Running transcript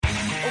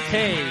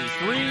Okay,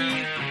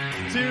 3,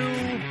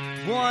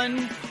 2,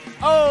 1.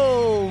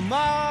 Oh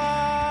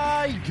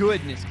my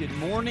goodness. Good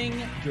morning,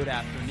 good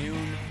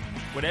afternoon.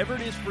 Whatever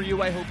it is for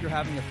you, I hope you're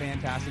having a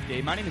fantastic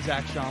day. My name is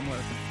Zach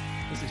Schomler.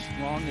 This is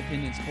Strong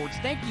Opinion Sports.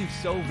 Thank you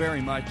so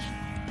very much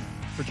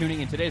for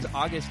tuning in. Today is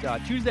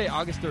Tuesday,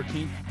 August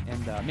 13th.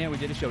 And man, we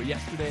did a show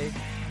yesterday.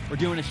 We're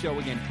doing a show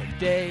again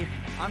today.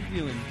 I'm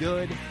feeling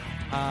good.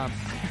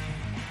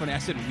 When I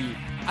said we,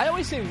 I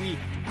always say we.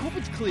 I hope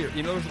it's clear.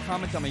 You know, there was a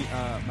comment on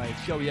my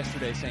show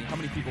yesterday saying, how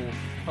many people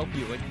help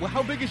you? Like, well,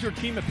 how big is your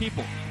team of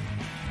people?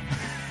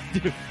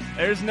 Dude,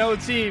 there's no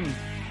team.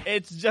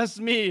 It's just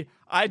me.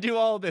 I do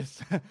all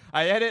this.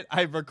 I edit,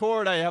 I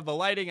record, I have the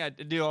lighting, I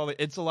do all it.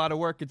 It's a lot of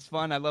work. It's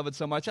fun. I love it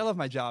so much. I love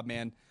my job,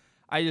 man.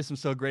 I just am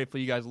so grateful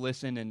you guys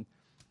listen and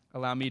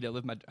allow me to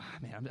live my...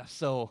 man, I'm just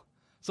so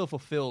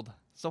fulfilled,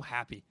 so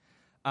happy.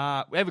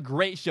 We have a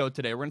great show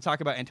today. We're going to talk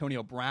about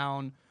Antonio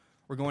Brown.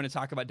 We're going to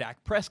talk about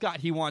Dak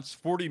Prescott. He wants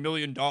 $40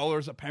 million,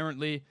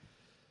 apparently.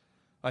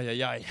 We're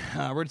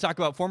going to talk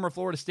about former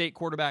Florida State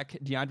quarterback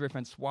DeAndre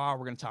Francois.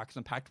 We're going to talk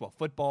some Pac-12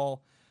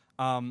 football.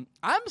 I'm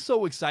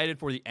so excited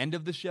for the end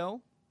of the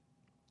show.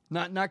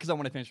 Not because I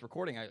want to finish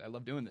recording. I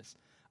love doing this.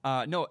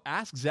 No,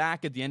 Ask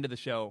Zach at the end of the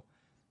show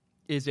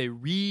is a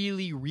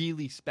really,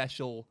 really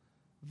special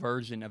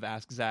version of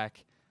Ask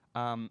Zach.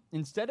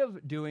 Instead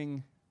of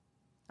doing...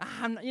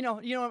 I'm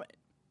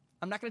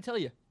not going to tell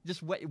you.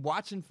 Just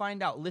watch and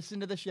find out. Listen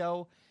to the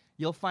show.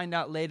 You'll find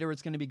out later.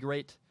 It's going to be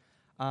great.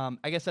 I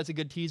guess that's a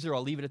good teaser.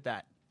 I'll leave it at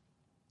that.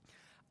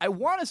 I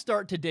want to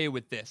start today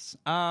with this.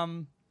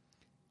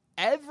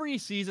 Every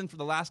season for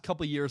the last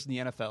couple of years in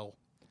the NFL,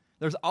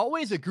 there's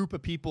always a group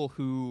of people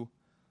who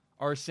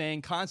are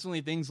saying constantly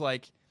things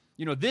like,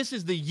 this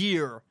is the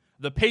year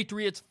the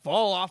Patriots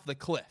fall off the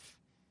cliff.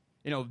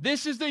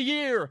 This is the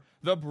year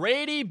the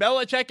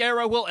Brady-Belichick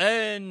era will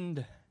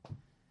end.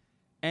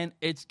 And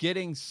it's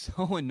getting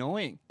so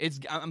annoying.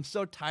 I'm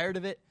so tired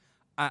of it.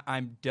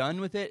 I'm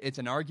done with it. It's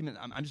an argument.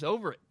 I'm just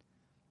over it.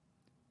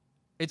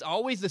 It's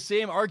always the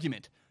same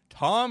argument.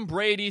 Tom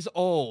Brady's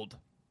old.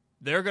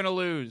 They're going to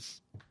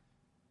lose.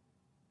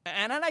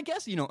 And I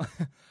guess,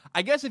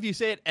 I guess if you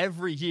say it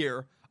every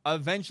year,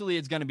 eventually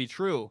it's going to be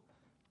true.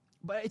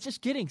 But it's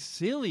just getting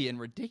silly and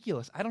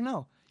ridiculous. I don't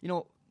know.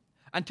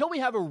 Until we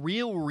have a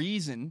real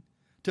reason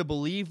to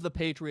believe the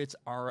Patriots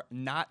are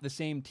not the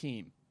same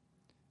team,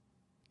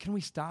 can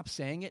we stop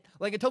saying it?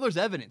 Like, until there's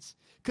evidence.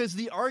 Because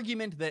the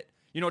argument that,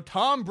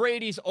 Tom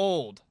Brady's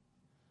old,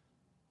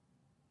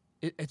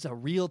 it's a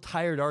real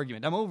tired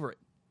argument. I'm over it.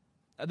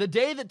 The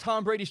day that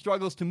Tom Brady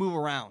struggles to move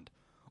around,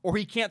 or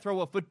he can't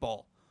throw a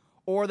football,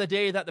 or the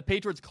day that the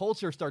Patriots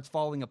culture starts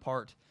falling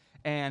apart,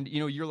 and,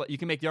 you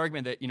can make the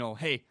argument that,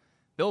 hey,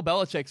 Bill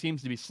Belichick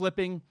seems to be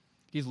slipping.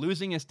 He's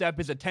losing his step.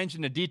 His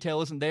attention to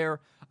detail isn't there.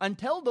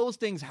 Until those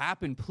things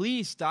happen,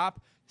 please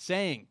stop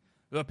saying,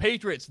 the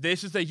Patriots,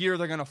 this is the year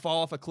they're going to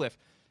fall off a cliff.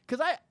 Because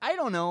I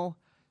don't know.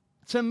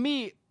 To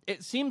me,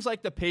 it seems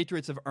like the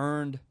Patriots have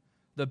earned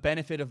the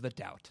benefit of the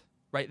doubt,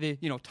 right?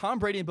 Tom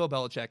Brady and Bill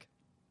Belichick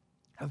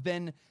have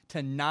been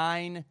to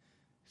 9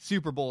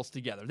 Super Bowls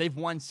together. They've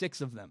won 6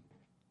 of them.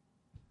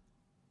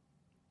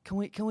 Can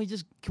we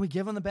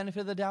give them the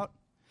benefit of the doubt?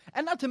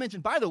 And not to mention,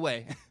 by the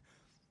way,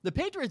 the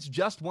Patriots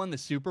just won the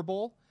Super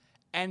Bowl,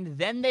 and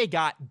then they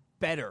got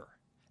better.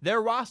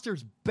 Their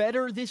roster's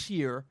better this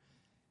year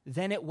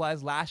than it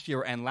was last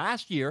year. And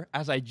last year,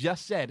 as I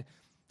just said,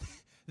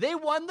 they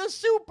won the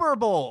Super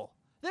Bowl.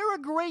 They're a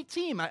great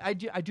team. I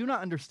do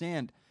not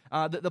understand.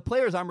 The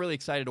players I'm really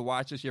excited to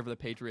watch this year for the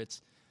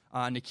Patriots.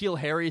 N'Keal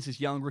Harry is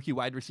this young rookie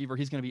wide receiver.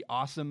 He's going to be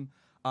awesome.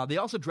 They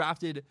also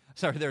drafted...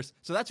 so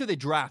that's who they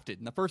drafted.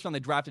 In the first round, they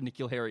drafted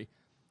N'Keal Harry.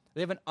 They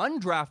have an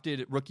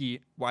undrafted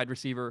rookie wide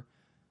receiver,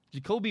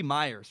 Jacoby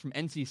Myers from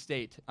NC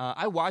State.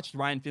 I watched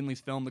Ryan Finley's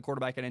film, the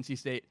quarterback at NC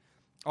State.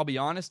 I'll be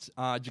honest,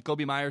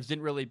 Jacoby Myers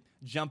didn't really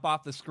jump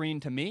off the screen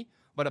to me,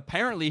 but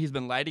apparently he's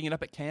been lighting it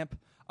up at camp,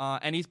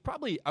 and he's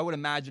probably, I would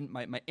imagine,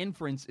 my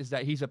inference is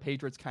that he's a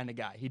Patriots kind of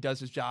guy. He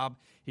does his job,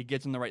 he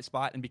gets in the right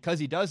spot, and because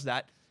he does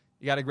that,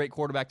 you got a great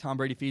quarterback. Tom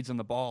Brady feeds him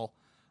the ball.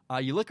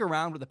 You look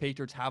around what the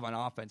Patriots have on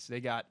offense. They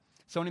got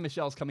Sony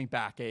Michel's coming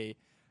back, their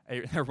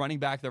running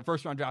back, their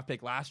first-round draft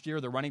pick last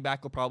year. Their running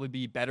back will probably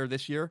be better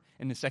this year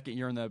in the second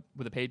year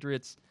with the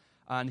Patriots.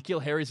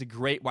 N'Keal Harry's a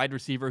great wide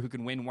receiver who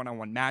can win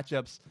one-on-one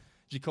matchups.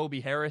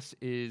 Jacoby Harris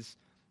is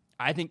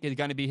going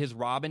to be his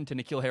Robin to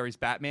N'Keal Harry's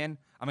Batman.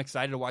 I'm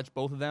excited to watch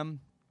both of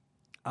them.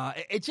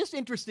 It's just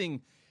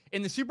interesting.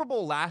 In the Super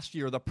Bowl last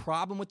year, the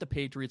problem with the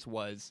Patriots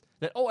was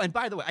that, and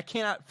by the way, I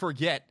cannot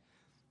forget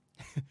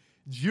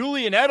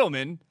Julian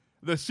Edelman,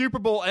 the Super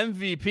Bowl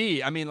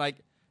MVP. I mean, the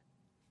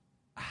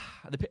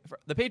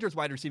Patriots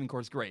wide receiving core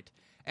is great.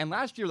 And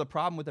last year, the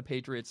problem with the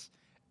Patriots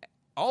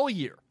all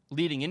year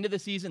leading into the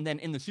season, then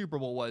in the Super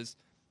Bowl, was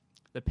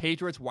the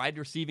Patriots wide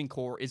receiving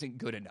core isn't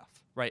good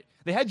enough, right?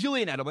 They had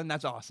Julian Edelman,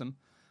 that's awesome,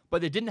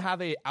 but they didn't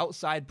have an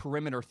outside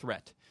perimeter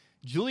threat.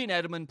 Julian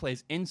Edelman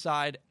plays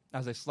inside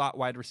as a slot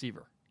wide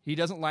receiver. He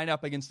doesn't line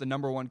up against the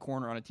number 1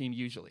 corner on a team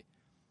usually.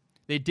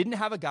 They didn't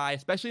have a guy,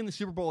 especially in the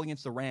Super Bowl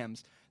against the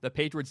Rams. The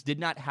Patriots did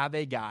not have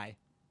a guy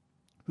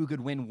who could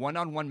win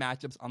one-on-one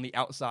matchups on the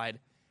outside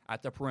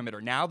at the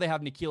perimeter. Now they have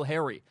N'Keal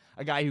Harry,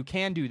 a guy who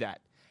can do that.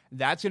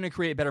 That's going to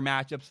create better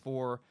matchups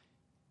for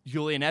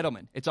Julian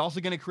Edelman. It's also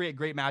going to create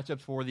great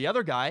matchups for the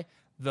other guy,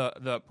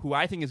 the who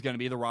I think is going to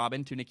be the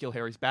Robin to N'Keal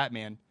Harry's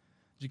Batman,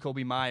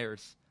 Jacoby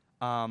Myers.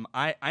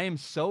 I am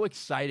so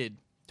excited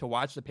to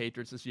watch the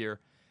Patriots this year.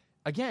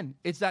 Again,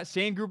 it's that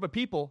same group of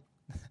people.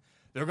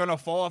 They're going to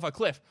fall off a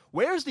cliff.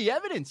 Where's the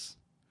evidence?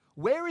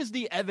 Where is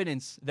the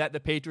evidence that the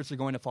Patriots are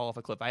going to fall off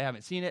a cliff? I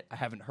haven't seen it. I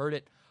haven't heard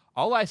it.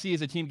 All I see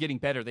is a team getting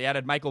better. They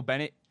added Michael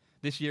Bennett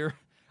this year.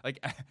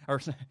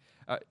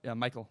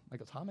 Michael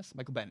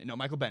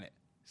Bennett.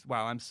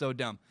 Wow, I'm so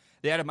dumb.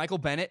 They added Michael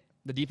Bennett,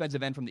 the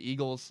defensive end from the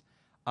Eagles.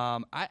 I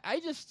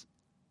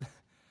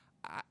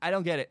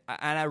don't get it.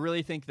 And I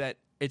really think that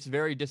it's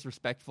very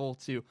disrespectful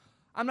to...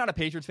 I'm not a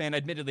Patriots fan.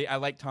 Admittedly, I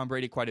like Tom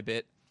Brady quite a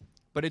bit.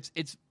 But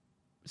it's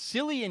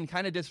silly and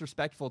kind of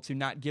disrespectful to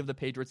not give the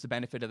Patriots the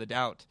benefit of the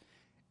doubt.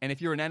 And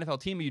if you're an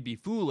NFL team, you'd be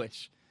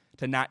foolish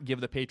to not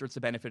give the Patriots the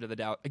benefit of the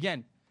doubt.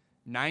 Again,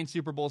 9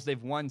 Super Bowls,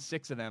 they've won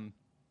 6 of them.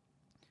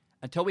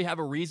 Until we have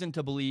a reason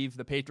to believe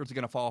the Patriots are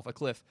going to fall off a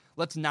cliff,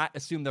 let's not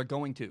assume they're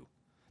going to.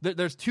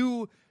 There's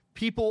 2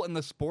 people in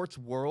the sports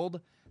world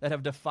that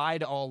have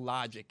defied all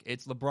logic.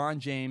 It's LeBron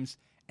James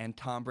and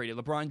Tom Brady.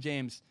 LeBron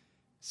James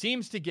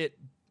seems to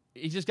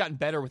he's just gotten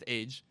better with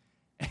age.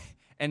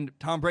 And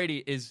Tom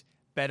Brady is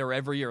better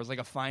every year. It's like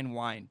a fine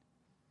wine.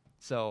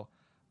 So,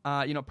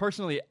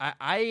 personally,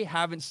 I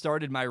haven't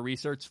started my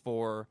research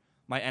for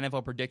my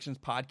NFL predictions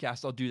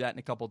podcast. I'll do that in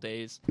a couple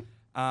days.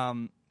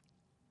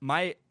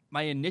 My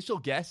initial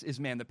guess is,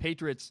 the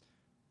Patriots,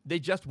 they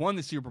just won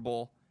the Super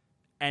Bowl,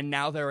 and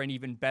now they're an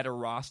even better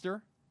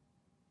roster.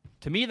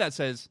 To me, that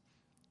says,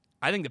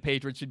 I think the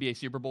Patriots should be a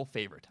Super Bowl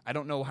favorite. I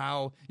don't know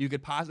how you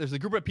could there's a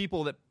group of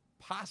people that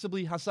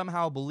possibly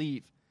somehow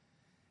believe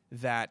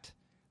that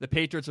the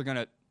Patriots are going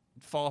to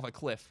fall off a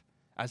cliff,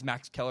 as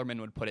Max Kellerman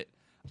would put it.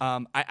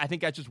 I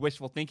think that's just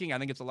wishful thinking. I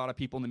think it's a lot of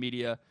people in the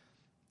media.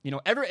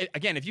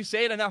 Again, if you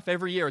say it enough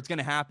every year, it's going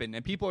to happen.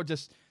 And people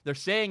they're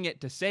saying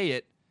it to say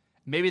it.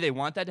 Maybe they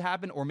want that to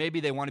happen, or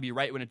maybe they want to be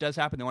right when it does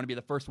happen. They want to be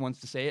the first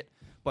ones to say it.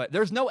 But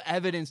there's no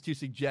evidence to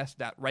suggest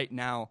that right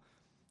now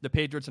the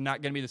Patriots are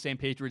not going to be the same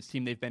Patriots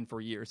team they've been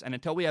for years. And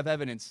until we have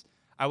evidence,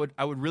 I would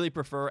really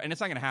prefer, and it's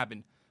not going to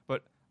happen,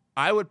 but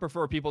I would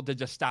prefer people to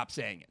just stop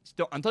saying it.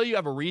 Until you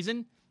have a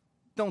reason,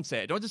 don't say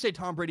it. Don't just say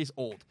Tom Brady's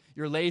old.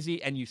 You're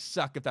lazy and you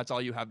suck if that's all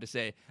you have to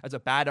say. That's a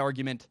bad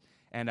argument,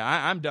 and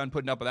I'm done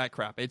putting up with that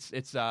crap.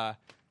 It's done.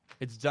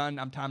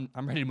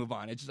 I'm ready to move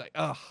on. It's just like,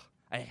 ugh,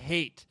 I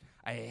hate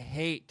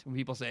when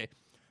people say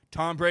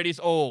Tom Brady's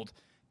old,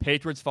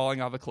 Patriots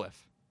falling off a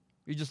cliff.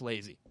 You're just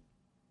lazy.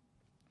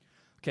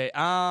 Okay,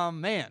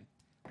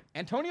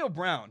 Antonio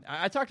Brown.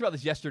 I talked about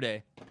this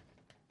yesterday.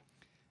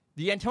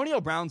 The Antonio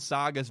Brown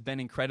saga has been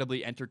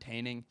incredibly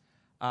entertaining.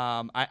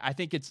 I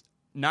think it's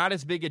not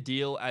as big a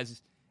deal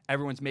as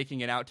everyone's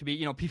making it out to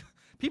be.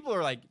 People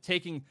are like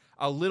taking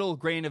a little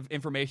grain of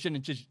information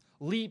and just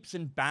leaps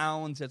and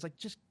bounds. It's like,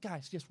 just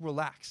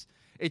relax.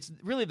 It's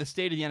really the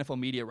state of the NFL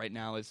media right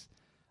now is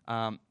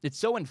it's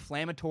so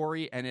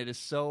inflammatory and it is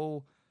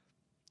so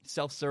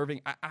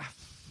self-serving.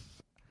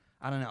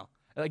 I don't know.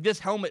 Like this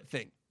helmet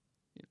thing.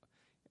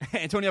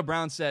 Antonio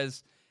Brown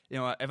says, if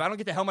I don't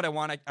get the helmet I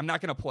want, I'm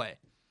not going to play.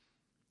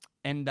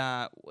 And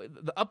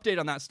the update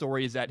on that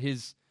story is that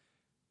his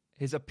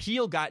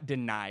appeal got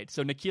denied.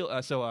 So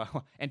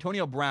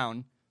Antonio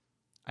Brown,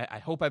 I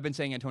hope I've been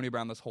saying Antonio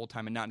Brown this whole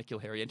time and not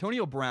N'Keal Harry.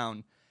 Antonio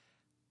Brown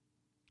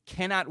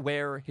cannot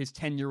wear his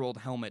 10-year-old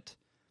helmet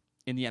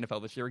in the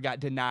NFL this year. It got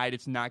denied.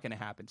 It's not going to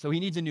happen. So he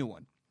needs a new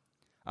one.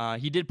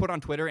 He did put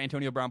on Twitter,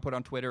 Antonio Brown put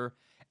on Twitter,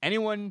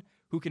 anyone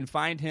who can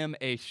find him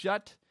a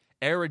Schutt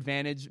Air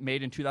Advantage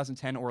made in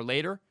 2010 or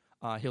later,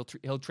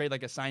 he'll trade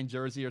like a signed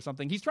jersey or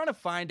something. He's trying to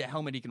find a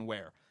helmet he can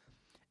wear.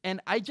 And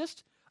I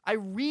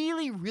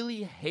really,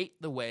 really hate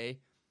the way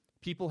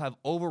people have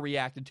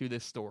overreacted to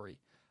this story.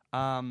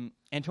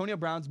 Antonio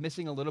Brown's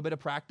missing a little bit of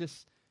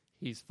practice.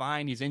 He's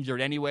fine. He's injured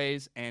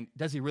anyways. And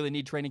does he really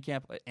need training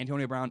camp?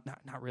 Antonio Brown,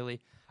 not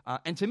really.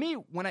 And to me,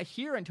 when I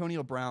hear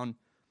Antonio Brown,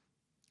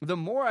 the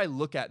more I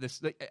look at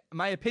this,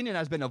 my opinion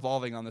has been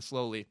evolving on this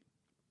slowly.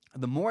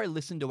 The more I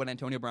listen to what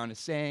Antonio Brown is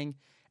saying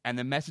and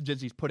the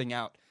messages he's putting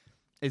out,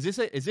 is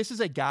this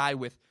a guy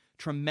with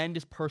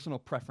tremendous personal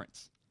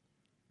preference?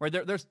 Right?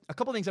 There's a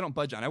couple things I don't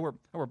budge on.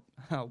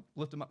 I'll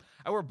lift them up.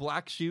 I wear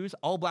black shoes,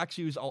 all black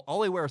shoes.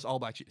 All I wear is all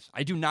black shoes.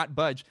 I do not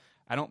budge.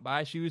 I don't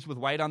buy shoes with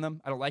white on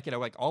them. I don't like it. I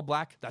like all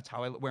black. That's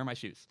how I wear my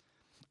shoes.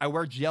 I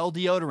wear gel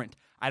deodorant.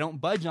 I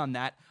don't budge on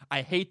that.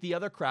 I hate the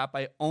other crap.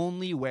 I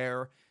only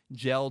wear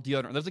gel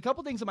deodorant. There's a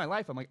couple things in my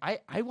life I'm like,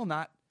 I will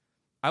not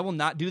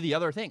do the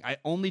other thing. I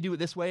only do it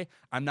this way.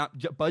 I'm not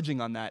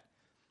budging on that.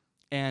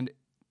 And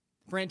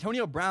for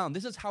Antonio Brown,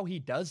 this is how he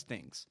does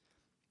things.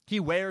 He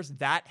wears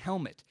that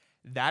helmet.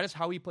 That is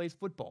how he plays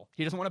football.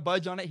 He doesn't want to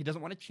budge on it. He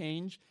doesn't want to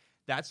change.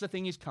 That's the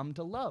thing he's come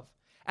to love.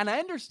 And I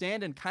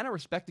understand and kind of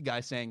respect the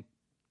guy saying,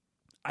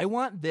 I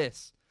want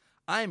this.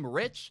 I'm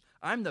rich.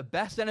 I'm the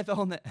best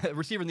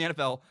receiver in the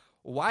NFL.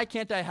 Why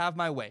can't I have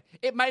my way?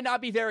 It might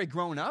not be very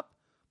grown up,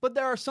 but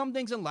there are some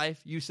things in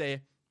life you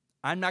say,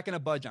 I'm not going to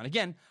budge on.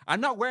 Again,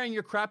 I'm not wearing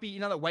your crappy,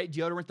 that white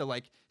deodorant that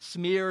like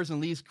smears and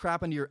leaves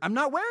crap into I'm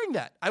not wearing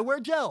that. I wear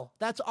gel.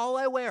 That's all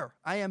I wear.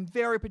 I am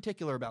very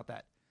particular about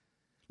that.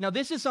 Now,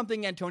 this is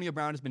something Antonio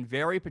Brown has been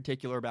very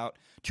particular about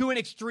to an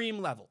extreme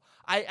level.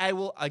 I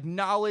will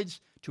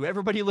acknowledge to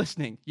everybody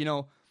listening,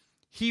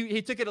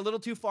 he took it a little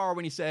too far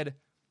when he said,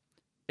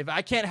 if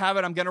I can't have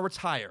it, I'm going to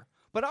retire.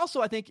 But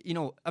also, I think,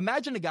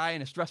 imagine a guy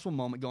in a stressful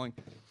moment going,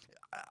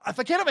 if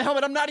I can't have a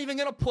helmet, I'm not even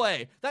going to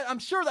play. I'm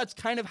sure that's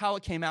kind of how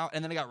it came out,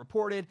 and then it got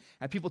reported,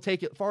 and people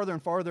take it farther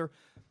and farther.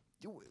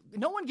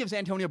 No one gives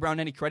Antonio Brown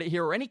any credit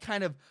here or any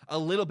kind of a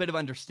little bit of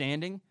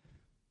understanding.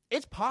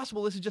 It's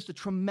possible this is just a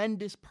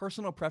tremendous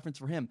personal preference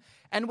for him.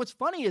 And what's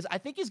funny is I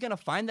think he's going to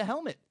find the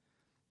helmet.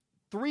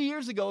 3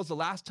 years ago is the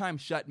last time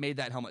Shutt made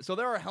that helmet. So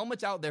there are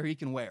helmets out there he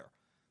can wear.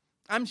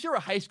 I'm sure a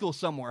high school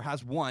somewhere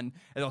has one,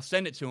 and they'll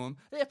send it to him.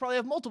 They probably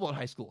have multiple at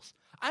high schools.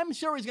 I'm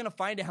sure he's going to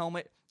find a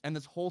helmet, and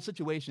this whole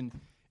situation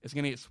is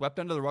going to get swept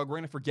under the rug. We're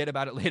going to forget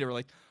about it later.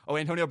 Like, oh,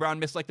 Antonio Brown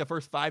missed like the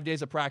first 5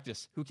 days of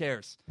practice. Who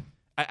cares?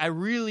 I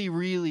really,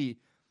 really...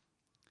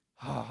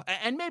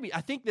 and maybe,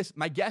 I think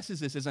my guess is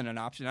this isn't an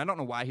option. I don't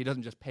know why he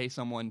doesn't just pay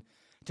someone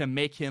to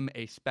make him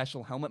a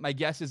special helmet. My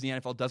guess is the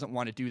NFL doesn't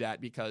want to do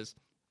that because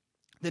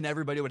then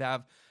everybody would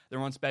have their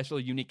own special,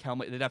 unique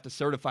helmet. They'd have to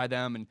certify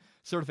them and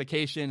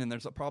certification, and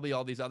there's probably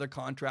all these other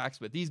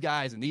contracts with these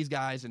guys,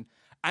 and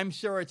I'm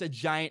sure it's a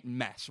giant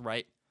mess,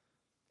 right?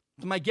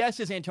 So my guess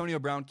is Antonio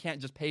Brown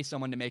can't just pay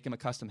someone to make him a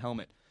custom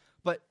helmet.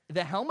 But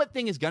the helmet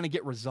thing is going to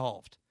get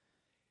resolved.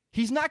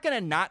 He's not going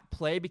to not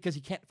play because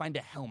he can't find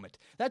a helmet.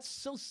 That's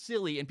so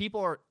silly, and people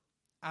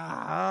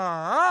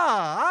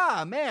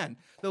are, man.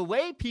 The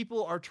way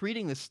people are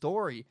treating this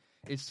story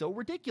is so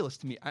ridiculous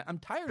to me. I'm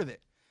tired of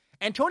it.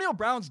 Antonio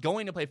Brown's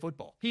going to play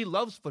football. He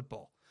loves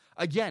football.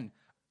 Again,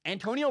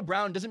 Antonio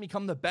Brown doesn't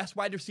become the best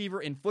wide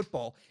receiver in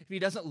football if he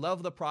doesn't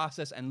love the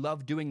process and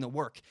love doing the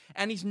work.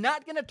 And he's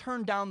not going to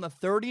turn down the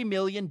 $30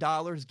 million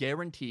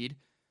guaranteed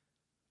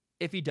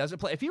if he doesn't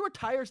play. If he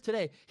retires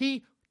today,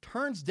 he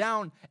turns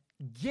down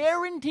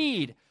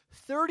guaranteed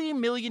 $30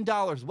 million.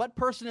 What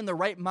person in the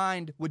right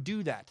mind would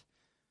do that?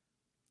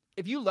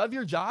 If you love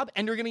your job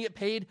and you're going to get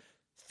paid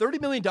 $30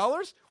 million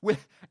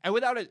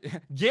without it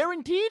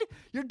guaranteed,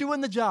 you're doing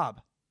the job.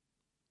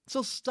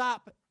 So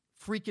stop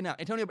freaking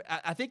out. Antonio,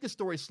 I think the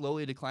story is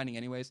slowly declining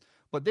anyways,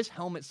 but this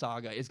helmet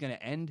saga is going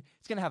to end.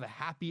 It's going to have a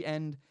happy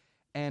end,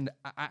 and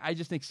I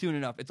just think soon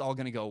enough it's all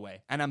going to go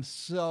away. And I'm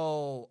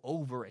so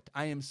over it.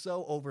 I am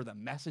so over the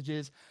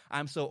messages.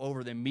 I'm so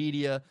over the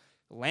media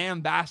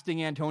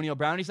lambasting Antonio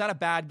Brown. He's not a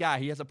bad guy.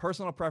 He has a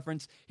personal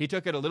preference. He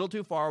took it a little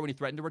too far when he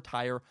threatened to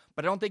retire,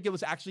 but I don't think he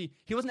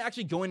wasn't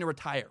actually going to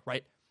retire,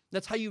 right?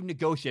 That's how you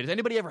negotiate. Has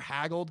anybody ever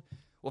haggled?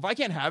 Well, if I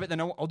can't have it,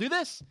 then I'll do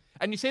this.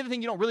 And you say the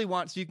thing you don't really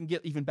want so you can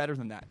get even better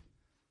than that.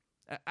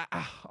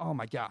 Oh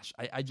my gosh.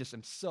 I just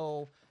am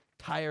so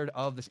tired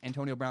of this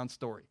Antonio Brown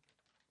story.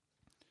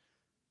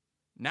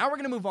 Now we're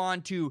going to move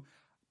on to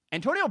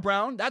Antonio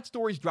Brown. That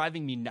story's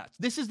driving me nuts.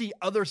 This is the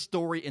other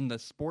story in the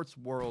sports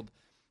world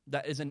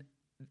that is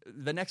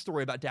the next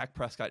story about Dak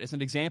Prescott is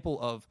an example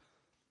of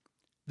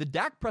the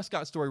Dak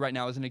Prescott story right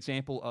now is an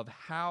example of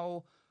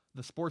how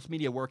the sports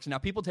media works. Now,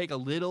 people take a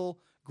little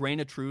grain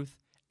of truth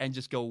and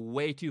just go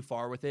way too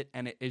far with it,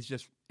 and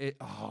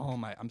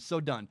I'm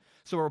so done.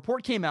 So a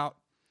report came out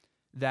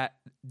that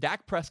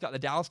Dak Prescott, the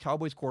Dallas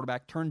Cowboys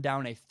quarterback, turned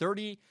down a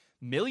 $30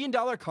 million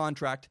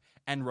contract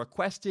and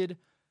requested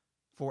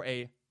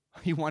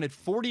he wanted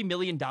 $40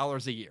 million a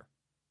year.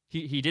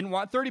 He didn't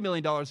want $30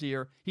 million a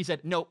year. He said,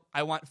 no,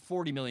 I want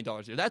 $40 million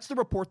a year. That's the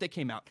report that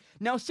came out.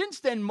 Now, since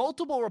then,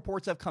 multiple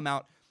reports have come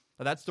out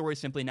that story is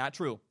simply not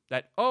true.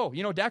 That,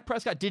 Dak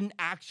Prescott didn't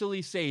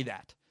actually say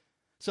that.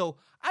 So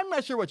I'm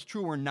not sure what's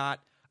true or not.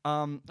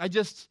 The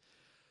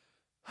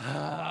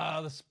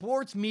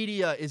sports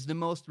media is the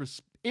most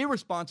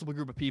irresponsible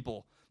group of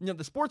people.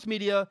 The sports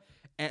media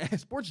and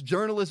sports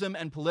journalism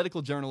and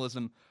political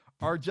journalism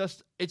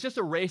it's just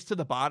a race to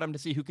the bottom to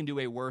see who can do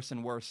a worse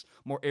and worse,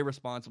 more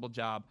irresponsible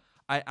job.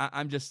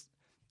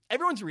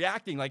 Everyone's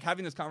reacting like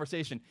having this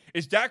conversation.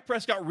 Is Dak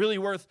Prescott really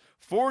worth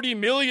 $40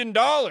 million?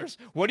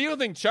 What do you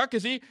think, Chuck?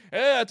 Is he?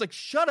 It's like,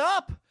 shut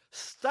up.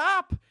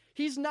 Stop.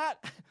 He's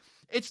not.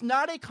 It's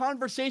not a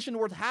conversation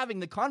worth having.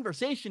 The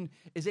conversation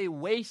is a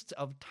waste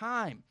of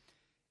time.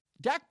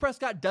 Dak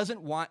Prescott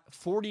doesn't want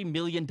 $40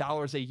 million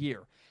a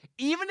year.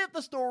 Even if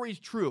the story's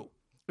true,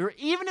 or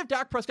even if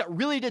Dak Prescott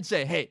really did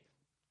say, hey,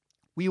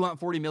 we want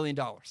 $40 million.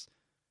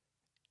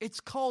 It's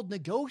called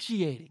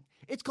negotiating.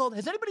 It's called,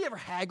 has anybody ever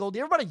haggled?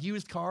 You ever bought a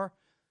used car?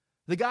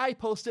 The guy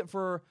posts it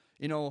for,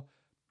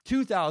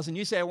 $2,000.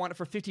 You say, I want it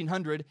for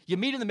 $1,500. You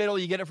meet in the middle,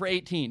 you get it for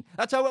 $18,000.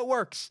 That's how it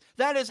works.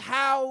 That is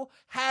how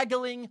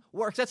haggling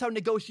works. That's how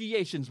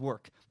negotiations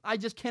work. I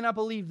just cannot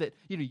believe that,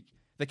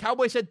 the The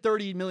Cowboys said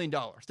 $30 million.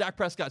 Dak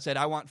Prescott said,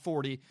 I want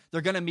 40. They're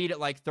going to meet at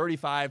like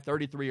 35,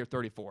 33, or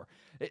 34.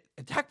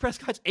 Dak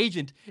Prescott's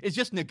agent is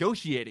just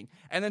negotiating.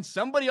 And then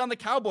somebody on the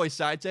Cowboys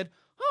side said,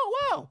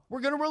 oh, wow,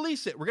 we're going to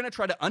release it. We're going to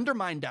try to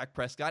undermine Dak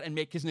Prescott and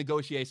make his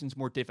negotiations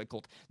more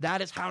difficult.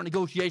 That is how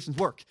negotiations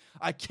work.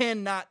 I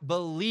cannot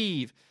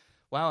believe.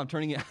 Wow, I'm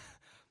turning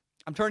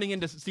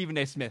into Stephen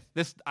A. Smith.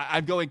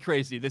 I'm going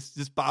crazy.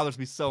 This bothers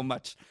me so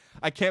much.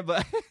 I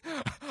cannot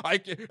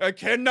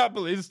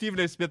believe the Stephen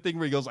A. Smith thing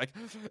where he goes like,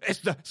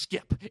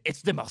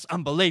 it's the most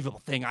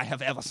unbelievable thing I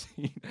have ever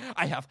seen.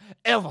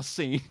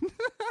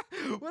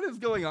 What is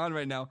going on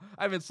right now?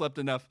 I haven't slept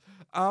enough.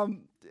 I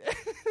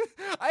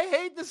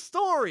hate the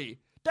story.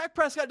 Dak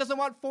Prescott doesn't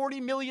want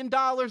 $40 million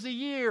a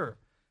year.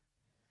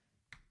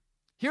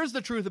 Here's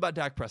the truth about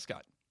Dak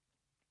Prescott.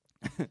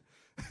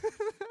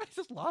 I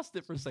just lost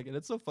it for a second.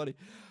 It's so funny.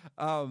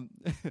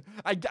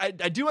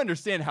 I do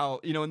understand how,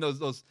 in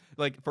those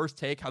like first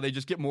take, how they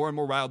just get more and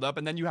more riled up,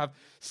 and then you have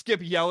Skip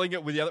yelling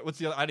at what's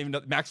the other? I don't even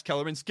know. Max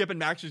Kellerman, Skip and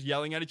Max just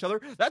yelling at each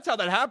other. That's how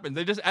that happens.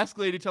 They just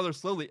escalate each other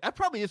slowly. That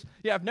probably is.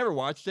 Yeah, I've never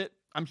watched it.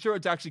 I'm sure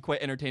it's actually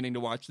quite entertaining to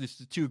watch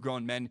these two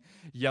grown men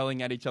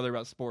yelling at each other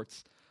about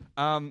sports.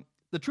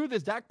 The truth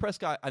is, Dak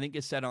Prescott, I think,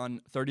 is set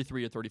on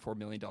 $33 or $34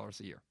 million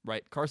a year.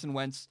 Right? Carson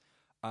Wentz.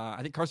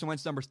 I think Carson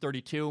Wentz's number is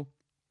 32.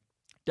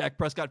 Dak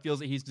Prescott feels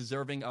that he's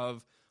deserving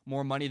of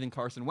more money than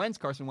Carson Wentz.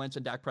 Carson Wentz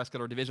and Dak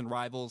Prescott are division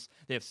rivals.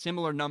 They have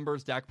similar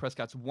numbers. Dak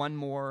Prescott's one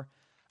more.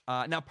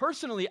 Now,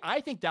 personally, I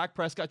think Dak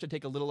Prescott should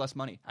take a little less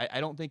money. I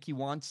don't think he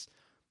wants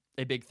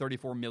a big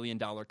 $34 million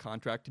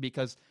contract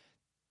because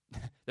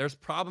there's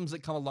problems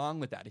that come along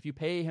with that. If you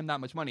pay him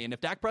that much money, and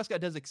if Dak Prescott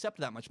does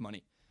accept that much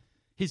money,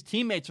 his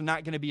teammates are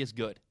not going to be as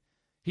good.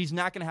 He's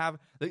not going to have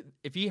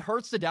 – if he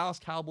hurts the Dallas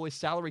Cowboys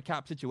salary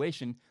cap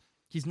situation,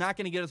 he's not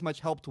going to get as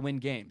much help to win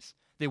games.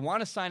 They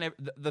want to sign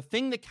the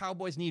thing the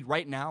Cowboys need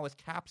right now is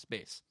cap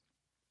space.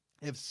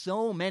 They have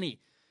so many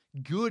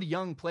good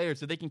young players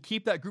that they can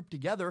keep that group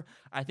together.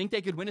 I think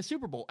they could win a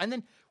Super Bowl. And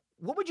then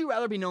what would you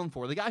rather be known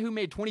for? The guy who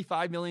made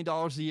 $25 million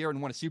a year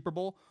and won a Super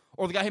Bowl,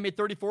 or the guy who made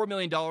 $34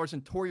 million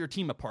and tore your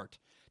team apart?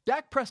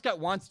 Dak Prescott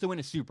wants to win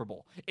a Super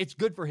Bowl. It's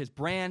good for his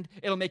brand.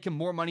 It'll make him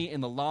more money in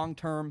the long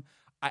term.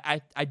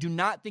 I do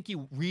not think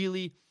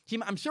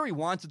I'm sure he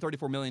wants a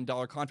 $34 million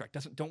contract.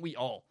 Don't we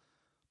all?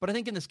 But I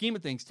think in the scheme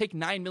of things, take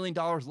 $9 million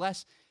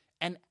less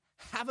and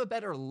have a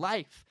better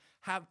life.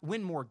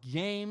 Win more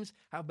games,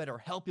 have better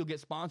help. You'll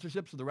get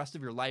sponsorships for the rest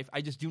of your life.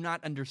 I just do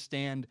not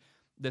understand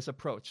this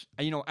approach.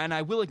 And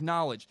I will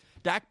acknowledge,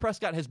 Dak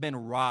Prescott has been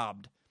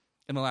robbed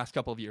in the last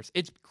couple of years.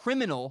 It's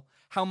criminal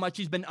how much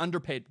he's been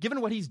underpaid.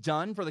 Given what he's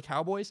done for the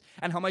Cowboys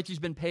and how much he's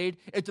been paid,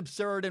 it's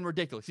absurd and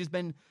ridiculous. He's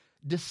been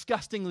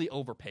disgustingly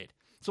overpaid.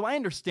 So I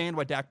understand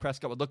why Dak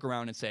Prescott would look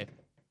around and say,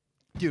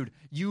 dude,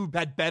 you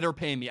had better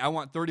pay me. I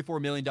want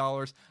 $34 million.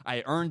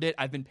 I earned it.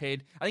 I've been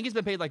paid. I think he's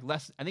been paid like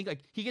less. I think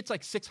like he gets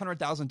like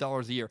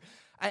 $600,000 a year.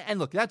 And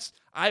look,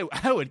 I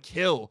would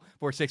kill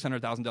for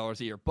 $600,000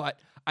 a year. But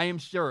I am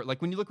sure,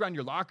 like when you look around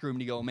your locker room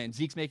and you go, man,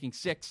 Zeke's making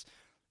 $6 million.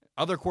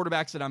 Other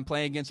quarterbacks that I'm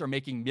playing against are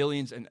making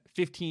millions and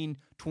 15,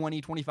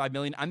 20, 25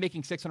 million. I'm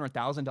making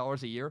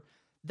 $600,000 a year.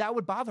 That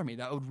would bother me.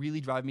 That would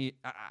really drive me.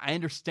 I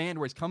understand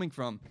where he's coming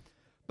from.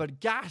 But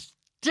gosh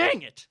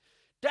dang it,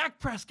 Dak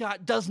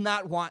Prescott does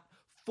not want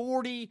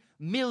 $40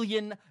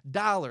 million.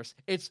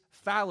 It's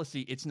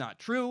fallacy. It's not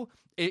true.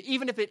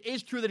 Even if it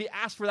is true that he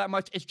asked for that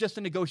much, it's just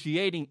a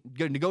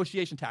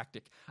negotiation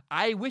tactic.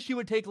 I wish he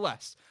would take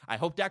less. I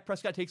hope Dak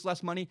Prescott takes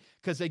less money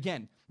because,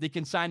 again, they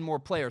can sign more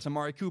players.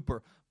 Amari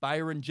Cooper,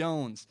 Byron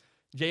Jones,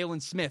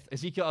 Jalen Smith,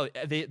 Ezekiel.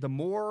 The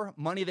more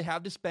money they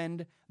have to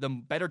spend, the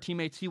better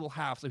teammates he will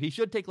have. So he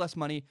should take less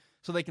money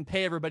so they can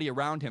pay everybody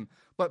around him.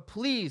 But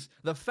please,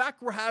 the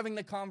fact we're having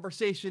the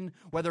conversation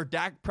whether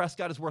Dak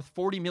Prescott is worth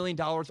 $40 million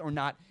or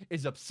not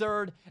is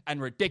absurd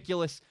and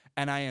ridiculous.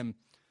 And I am...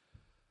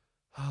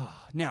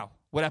 Now,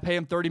 would I pay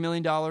him $30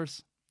 million?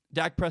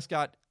 Dak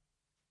Prescott,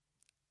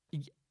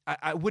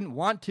 I wouldn't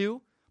want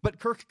to, but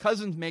Kirk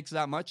Cousins makes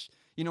that much.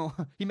 He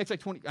makes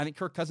like 20. I think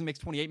Kirk Cousins makes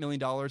 $28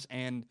 million,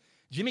 and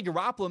Jimmy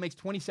Garoppolo makes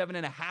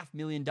 $27.5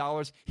 million.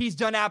 He's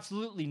done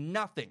absolutely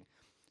nothing.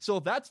 So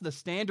if that's the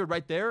standard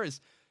right there,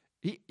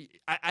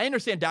 I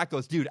understand Dak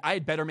goes, dude, I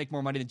had better make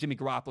more money than Jimmy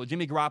Garoppolo.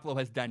 Jimmy Garoppolo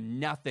has done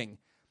nothing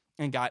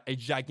and got a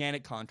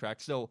gigantic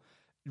contract. So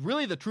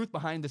really the truth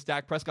behind this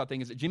Dak Prescott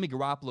thing is that Jimmy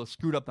Garoppolo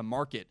screwed up the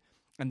market,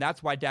 and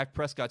that's why Dak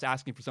Prescott's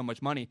asking for so much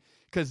money,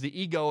 because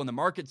the ego in the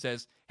market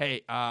says,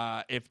 hey,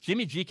 if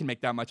Jimmy G can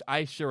make that much,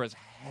 I sure as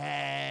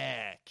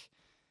heck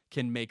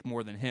can make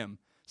more than him.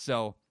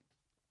 So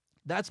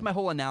that's my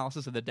whole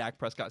analysis of the Dak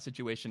Prescott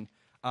situation.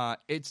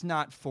 It's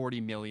not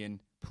 $40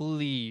 million.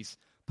 Please.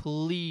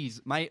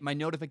 My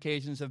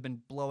notifications have been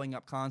blowing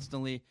up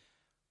constantly.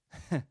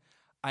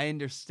 I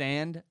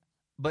understand,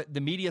 but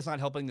the media is not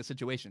helping the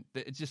situation.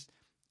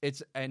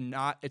 It's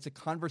a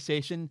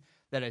conversation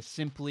that is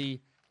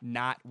simply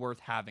not worth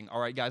having.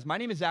 All right, guys, my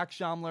name is Zach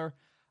Schaumler.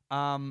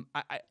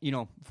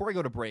 Before I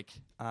go to break,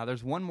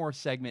 there's one more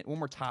segment, one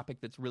more topic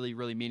that's really,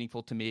 really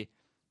meaningful to me.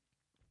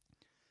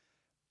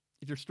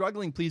 if you're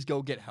struggling, please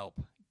go get help.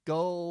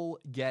 Go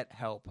get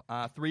help.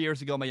 3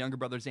 years ago, my younger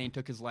brother Zane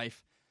took his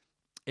life.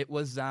 It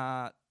was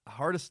the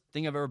hardest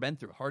thing I've ever been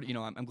through.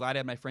 I'm glad I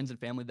had my friends and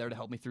family there to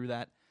help me through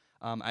that.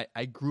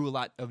 I grew a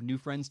lot of new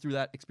friends through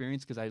that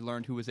experience because I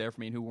learned who was there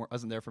for me and who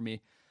wasn't there for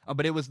me.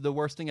 But it was the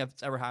worst thing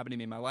that's ever happened to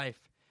me in my life.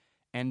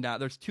 And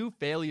there's two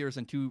failures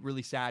and two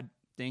really sad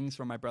things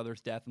from my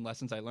brother's death and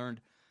lessons I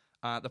learned.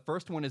 The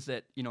first one is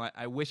that,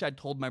 I wish I'd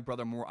told my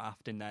brother more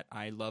often that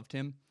I loved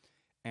him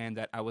and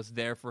that I was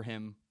there for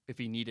him if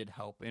he needed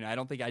help. And I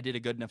don't think I did a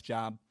good enough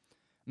job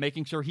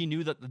making sure he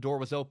knew that the door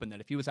was open,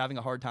 that if he was having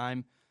a hard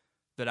time,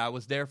 that I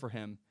was there for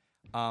him.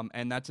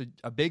 And that's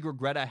a big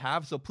regret I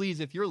have. So please,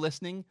 if you're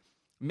listening,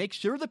 make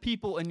sure the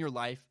people in your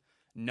life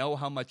know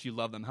how much you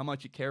love them, how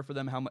much you care for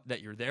them,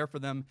 that you're there for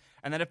them,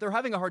 and that if they're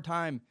having a hard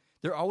time,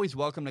 they're always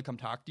welcome to come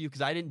talk to you,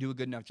 because I didn't do a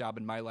good enough job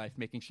in my life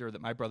making sure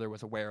that my brother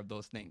was aware of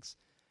those things.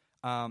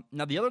 Now,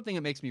 the other thing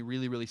that makes me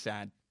really, really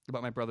sad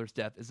about my brother's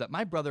death is that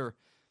my brother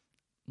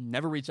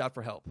never reached out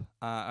for help.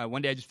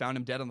 One day I just found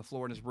him dead on the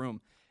floor in his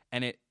room,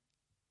 and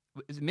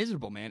it's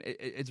miserable, man.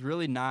 It's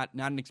really not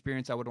an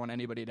experience I would want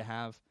anybody to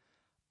have.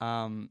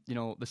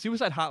 The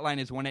suicide hotline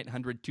is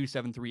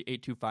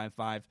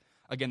 1-800-273-8255.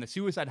 Again, the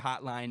suicide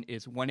hotline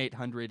is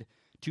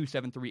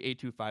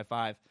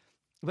 1-800-273-8255.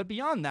 But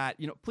beyond that,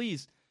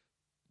 please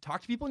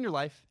talk to people in your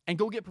life and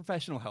go get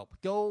professional help.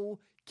 Go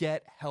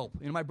get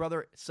help. My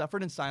brother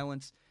suffered in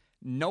silence.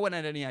 No one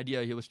had any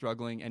idea he was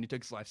struggling, and he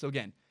took his life. So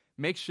again,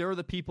 make sure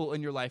the people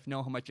in your life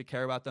know how much you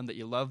care about them, that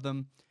you love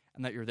them,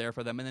 and that you're there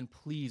for them. And then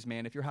please,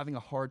 man, if you're having a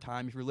hard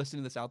time, if you're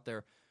listening to this out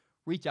there,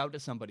 reach out to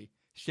somebody.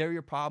 Share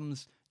your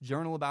problems,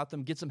 journal about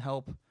them, get some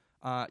help.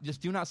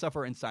 Just do not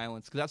suffer in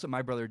silence, because that's what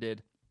my brother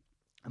did.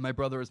 And my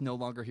brother is no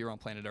longer here on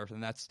planet Earth,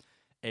 and that's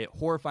a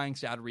horrifying,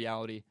 sad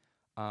reality.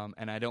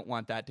 And I don't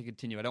want that to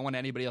continue. I don't want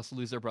anybody else to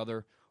lose their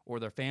brother or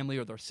their family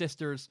or their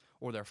sisters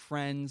or their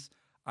friends.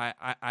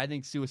 I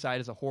think suicide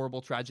is a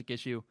horrible, tragic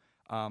issue.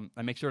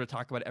 I make sure to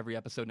talk about it every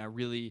episode, and I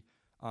really,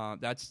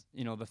 that's,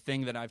 the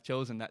thing that I've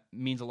chosen that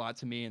means a lot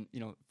to me, and,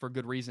 for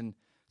good reason.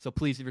 So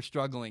please, if you're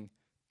struggling,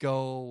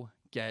 go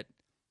get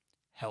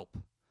help.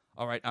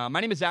 All right. My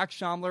name is Zach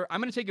Schaumler. I'm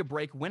going to take a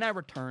break. When I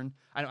return,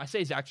 I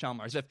say Zach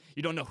Schaumler as if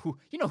you don't know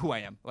who I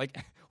am. Like,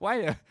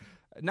 why?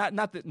 Not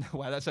that.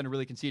 Wow, that sounded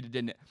really conceited,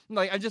 didn't it?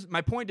 Like,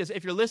 my point is,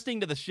 if you're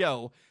listening to the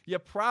show, you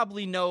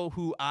probably know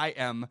who I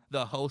am,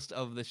 the host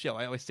of the show.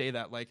 I always say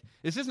that. Like,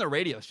 this isn't a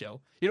radio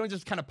show. You don't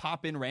just kind of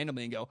pop in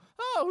randomly and go,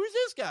 "Oh, who's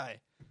this guy?"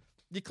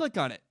 You click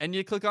on it, and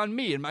you click on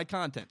me and my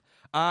content.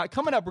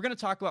 Coming up, we're going to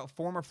talk about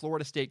former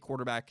Florida State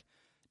quarterback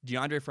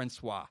DeAndre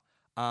Francois.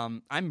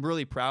 I'm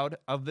really proud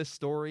of this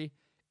story.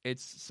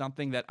 It's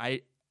something that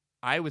I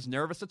was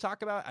nervous to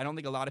talk about. I don't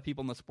think a lot of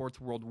people in the sports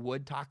world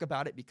would talk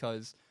about it,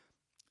 because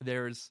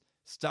there's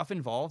stuff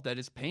involved that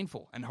is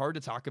painful and hard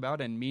to talk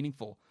about and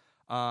meaningful.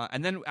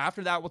 And then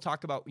after that, we'll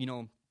talk about,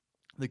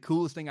 the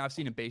coolest thing I've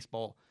seen in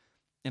baseball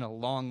in a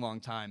long, long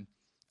time.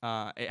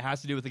 It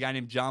has to do with a guy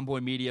named John Boy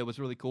Media. It was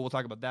really cool. We'll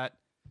talk about that.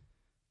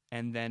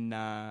 And then,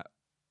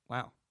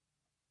 wow,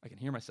 I can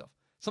hear myself.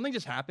 Something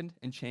just happened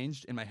and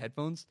changed in my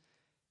headphones,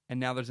 and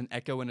now there's an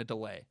echo and a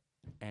delay.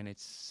 And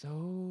it's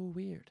so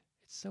weird.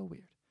 It's so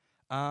weird.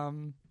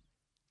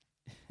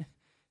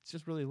 It's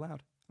just really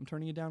loud. I'm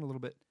turning it down a little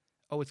bit.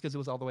 Oh, it's because it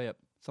was all the way up.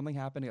 Something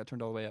happened. It got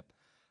turned all the way up.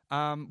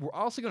 We're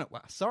also going to...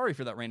 Wow, sorry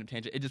for that random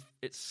tangent.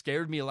 It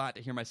scared me a lot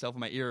to hear myself in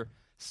my ear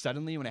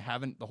suddenly when I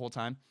haven't the whole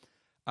time.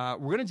 We're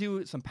going to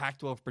do some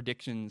Pac-12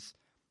 predictions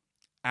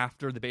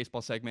after the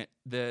baseball segment.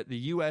 The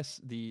U.S.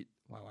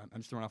 Wow, I'm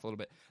just throwing off a little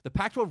bit. The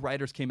Pac-12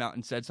 writers came out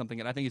and said something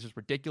that I think is just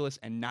ridiculous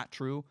and not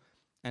true.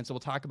 And so we'll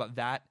talk about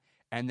that.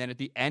 And then at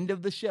the end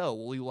of the show,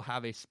 we will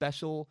have a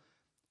special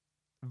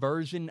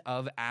version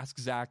of Ask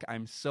Zach.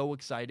 I'm so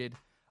excited.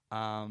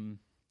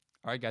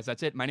 All right, guys,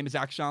 that's it. My name is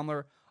Zach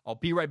Schaumler. I'll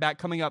be right back.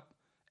 Coming up,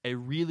 a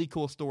really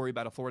cool story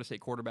about a former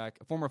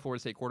Florida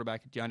State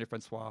quarterback, DeAndre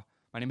Francois.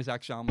 My name is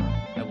Zach Schaumler.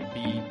 I will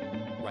be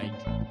right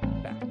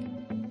back.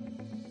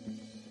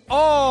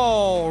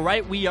 All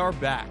right, we are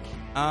back.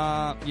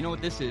 You know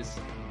what this is?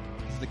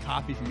 This is the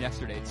coffee from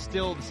yesterday. It's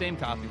still the same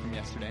coffee from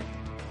yesterday.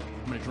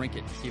 I'm going to drink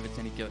it to see if it's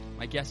any good.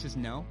 My guess is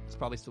no. It's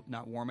probably still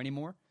not warm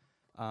anymore,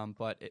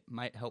 but it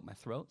might help my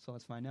throat, so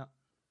let's find out.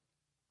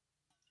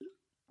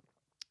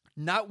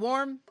 Not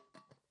warm.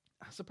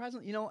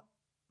 Surprisingly,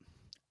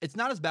 it's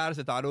not as bad as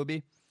I thought it would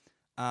be.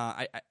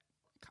 I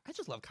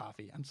just love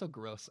coffee. I'm so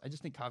gross. I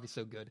just think coffee's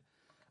so good.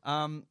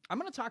 I'm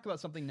going to talk about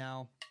something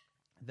now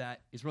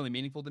that is really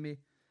meaningful to me.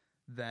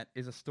 That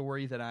is a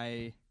story that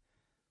I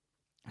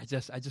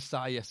just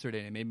saw yesterday,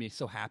 and it made me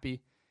so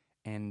happy.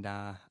 And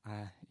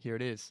here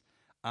it is.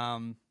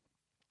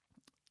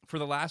 For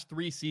the last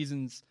 3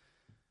 seasons,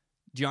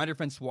 DeAndre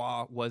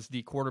Francois was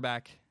the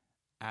quarterback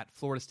at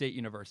Florida State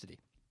University.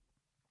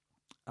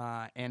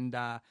 In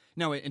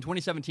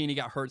 2017, he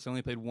got hurt, so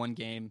only played 1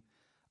 game.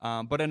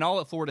 But in all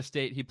at Florida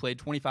State, he played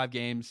 25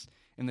 games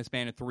in the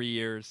span of 3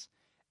 years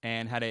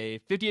and had a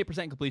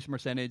 58% completion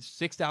percentage,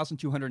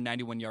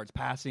 6,291 yards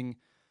passing,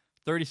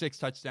 36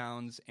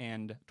 touchdowns,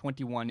 and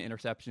 21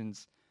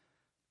 interceptions.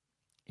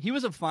 he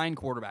was a fine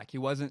quarterback. He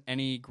wasn't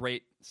any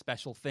great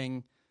special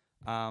thing.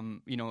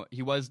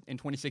 He was in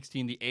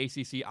 2016 the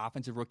ACC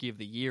Offensive Rookie of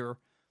the Year,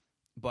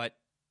 but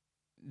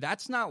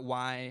that's not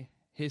why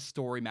his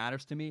story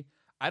matters to me.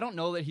 I don't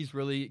know that he's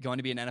really going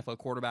to be an NFL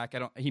quarterback.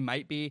 He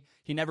might be.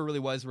 He never really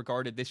was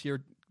regarded this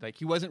year. Like,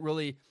 he wasn't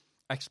really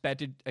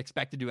expected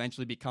to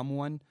eventually become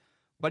one.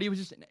 But he was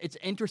just, it's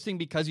interesting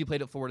because he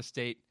played at Florida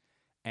State,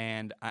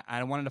 and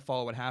I wanted to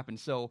follow what happened.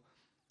 So,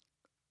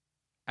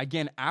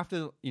 again,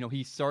 after,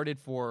 he started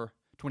for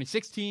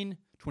 2016,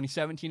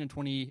 2017, and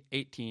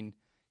 2018,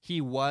 he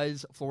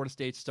was Florida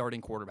State's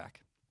starting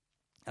quarterback.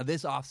 Now,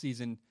 this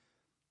offseason,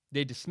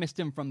 they dismissed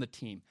him from the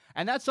team.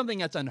 And that's something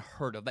that's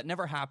unheard of. That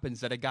never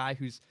happens, that a guy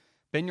who's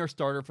been your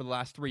starter for the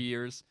last 3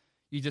 years,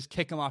 you just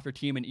kick him off your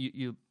team and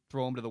you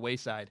throw him to the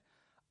wayside.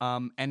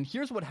 And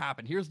here's what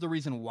happened. Here's the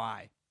reason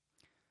why.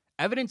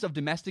 Evidence of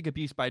domestic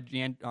abuse by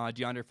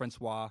DeAndre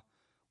Francois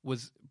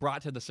was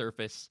brought to the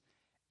surface.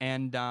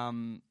 And,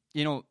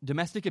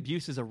 domestic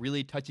abuse is a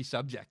really touchy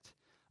subject.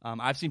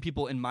 I've seen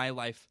people in my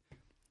life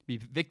be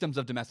victims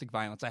of domestic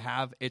violence. I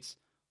have. It's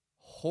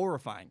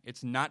horrifying.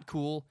 It's not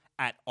cool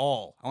at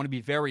all. I want to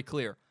be very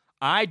clear.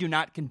 I do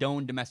not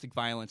condone domestic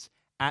violence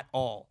at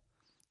all.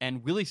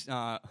 And Willie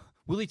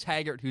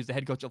Taggart, who's the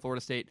head coach of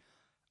Florida State,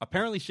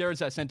 apparently shares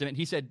that sentiment.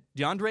 He said,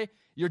 DeAndre,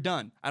 you're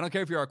done. I don't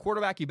care if you're our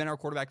quarterback. You've been our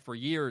quarterback for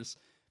years.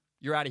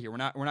 You're out of here. We're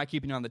not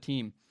keeping you on the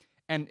team.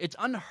 And it's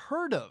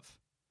unheard of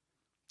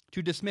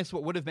to dismiss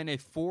what would have been a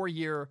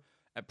 4-year,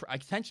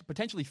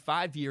 potentially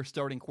 5-year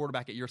starting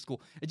quarterback at your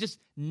school. It just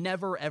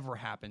never, ever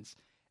happens.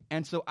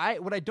 And so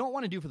what I don't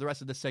want to do for the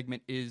rest of this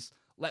segment is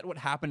let what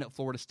happened at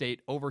Florida State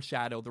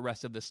overshadow the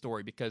rest of this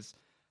story, because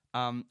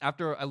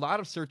after a lot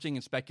of searching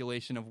and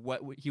speculation of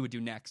what he would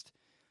do next,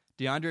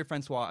 DeAndre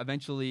Francois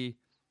eventually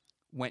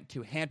went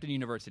to Hampton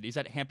University. He's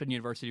at Hampton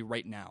University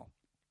right now.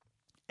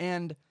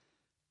 And,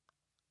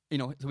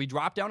 so he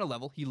dropped down a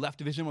level. He left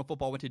Division I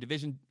football, went to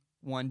Division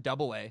I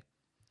AA.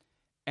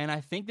 And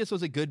I think this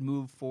was a good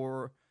move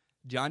for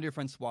DeAndre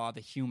Francois, the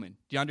human.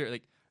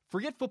 DeAndre,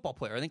 forget football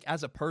player. I think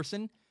as a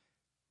person,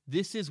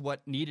 this is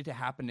what needed to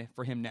happen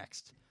for him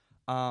next.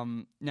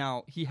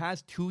 Now, he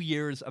has 2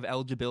 years of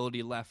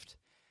eligibility left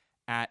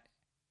at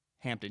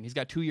Hampton. He's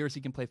got 2 years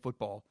he can play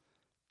football.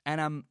 And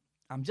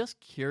I'm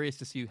just curious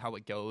to see how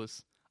it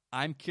goes.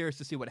 I'm curious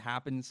to see what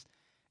happens.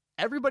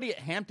 Everybody at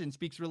Hampton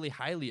speaks really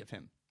highly of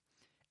him.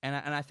 And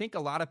I think a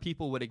lot of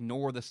people would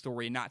ignore the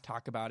story, not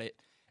talk about it,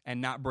 and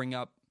not bring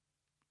up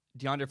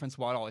DeAndre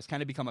Francois at all. It's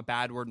kind of become a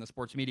bad word in the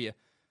sports media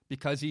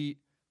because he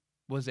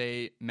was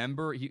a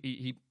member.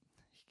 He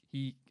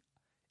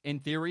in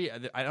theory,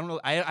 I don't know.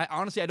 I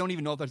honestly, I don't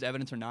even know if there's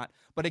evidence or not.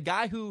 But a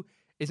guy who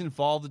is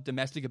involved with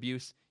domestic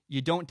abuse,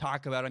 you don't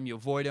talk about him. You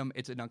avoid him.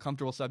 It's an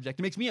uncomfortable subject.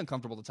 It makes me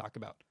uncomfortable to talk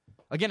about.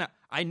 Again,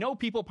 I know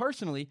people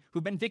personally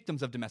who've been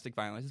victims of domestic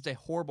violence. It's a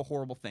horrible,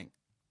 horrible thing.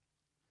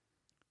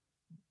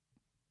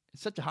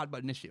 It's such a hot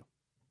button issue.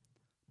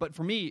 But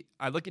for me,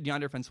 I look at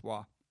DeAndre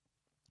Francois,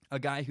 a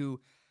guy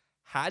who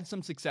had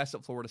some success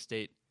at Florida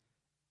State,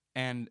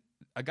 and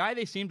a guy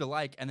they seemed to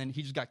like, and then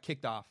he just got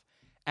kicked off.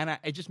 And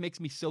it just makes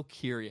me so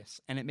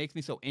curious, and it makes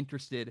me so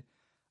interested,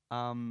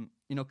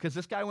 because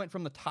this guy went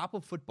from the top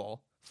of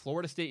football,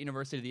 Florida State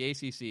University, the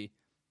ACC,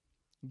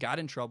 got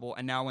in trouble,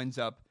 and now ends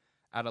up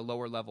at a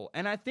lower level.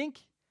 And I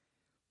think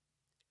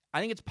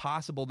it's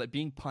possible that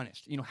being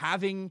punished,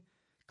 having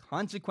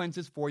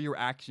consequences for your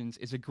actions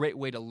is a great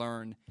way to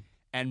learn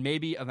and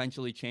maybe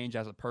eventually change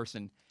as a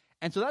person.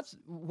 And so that's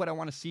what I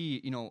want to see,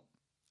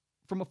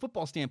 from a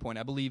football standpoint.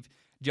 I believe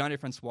DeAndre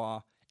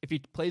Francois, if he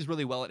plays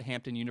really well at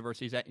Hampton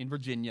University in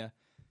Virginia,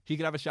 he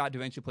could have a shot to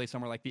eventually play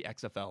somewhere like the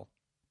XFL.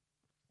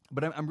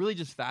 But I'm really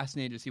just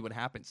fascinated to see what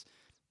happens.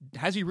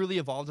 Has he really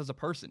evolved as a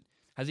person?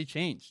 Has he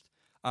changed?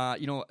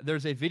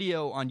 There's a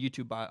video on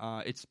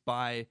YouTube. It's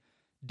by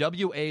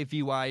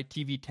WAVY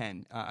TV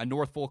 10, a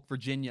Norfolk,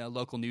 Virginia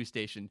local news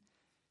station.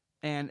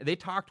 And they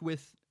talked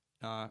with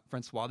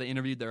Francois. They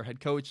interviewed their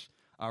head coach,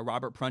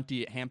 Robert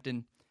Prunty at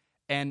Hampton.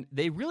 And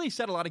they really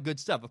said a lot of good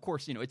stuff. Of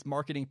course, it's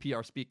marketing,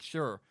 PR speak,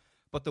 sure.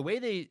 But the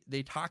way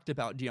they talked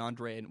about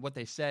DeAndre and what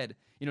they said,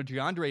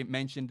 DeAndre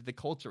mentioned the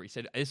culture. He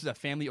said, this is a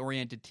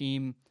family-oriented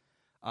team.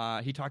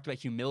 He talked about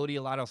humility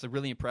a lot. I was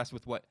really impressed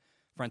with what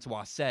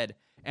Francois said.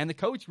 And the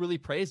coach really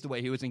praised the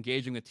way he was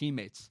engaging with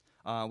teammates,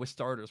 with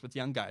starters, with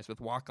young guys, with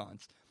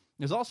walk-ons.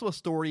 There's also a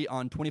story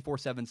on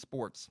 24/7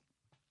 Sports.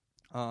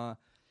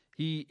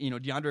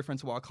 DeAndre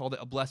Francois called it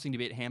a blessing to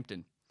be at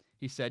Hampton.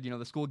 He said,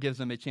 the school gives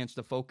him a chance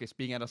to focus,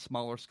 being at a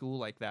smaller school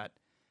like that,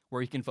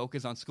 where he can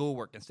focus on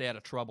schoolwork and stay out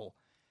of trouble.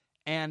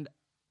 And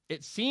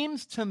it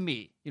seems to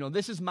me,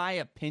 this is my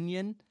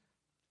opinion,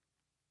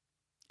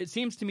 it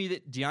seems to me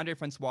that DeAndre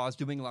Francois is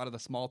doing a lot of the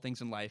small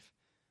things in life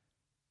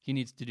he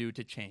needs to do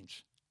to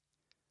change.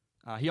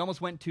 He almost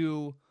went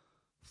to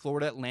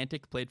Florida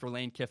Atlantic, played for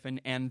Lane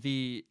Kiffin, and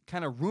the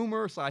kind of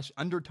rumor /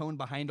 undertone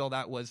behind all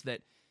that was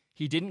that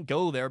he didn't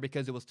go there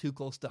because it was too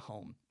close to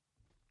home.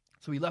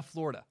 So he left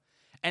Florida.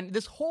 And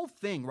this whole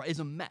thing, right, is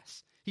a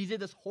mess. He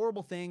did this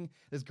horrible thing.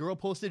 This girl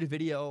posted a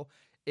video.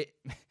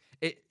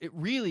 It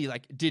really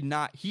did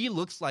not. He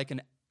looks like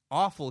an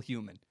awful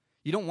human.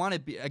 You don't want to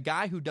be a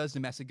guy who does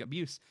domestic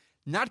abuse.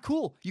 Not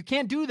cool. You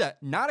can't do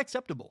that. Not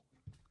acceptable.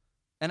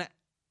 And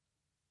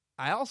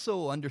I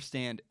also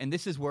understand, and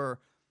this is why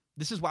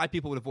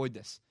people would avoid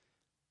this.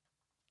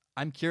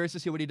 I'm curious to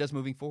see what he does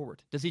moving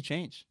forward. Does he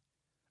change?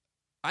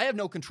 I have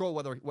no control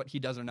whether what he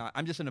does or not.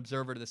 I'm just an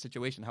observer to the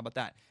situation. How about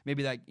that?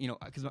 Maybe that,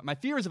 because my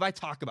fear is if I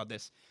talk about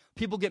this,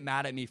 people get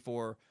mad at me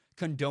for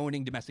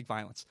condoning domestic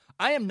violence.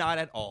 I am not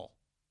at all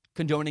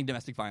condoning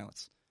domestic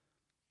violence.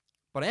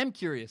 But I am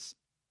curious,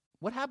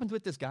 what happens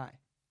with this guy?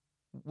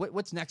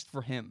 What's next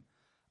for him?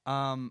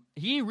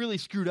 He really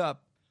screwed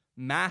up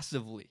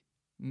massively.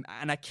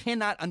 And I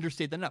cannot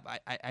understate that enough.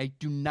 I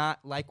do not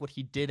like what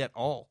he did at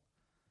all.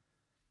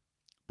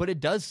 But it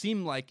does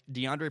seem like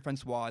Deondre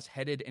Francois is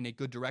headed in a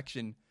good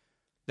direction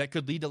that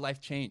could lead to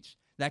life change,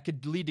 that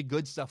could lead to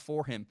good stuff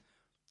for him.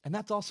 And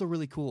that's also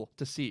really cool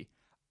to see.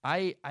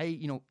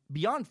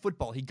 Beyond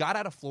football, he got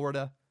out of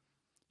Florida.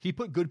 He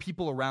put good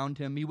people around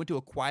him. He went to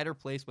a quieter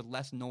place with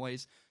less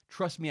noise.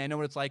 Trust me, I know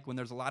what it's like when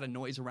there's a lot of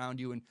noise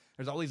around you and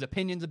there's all these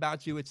opinions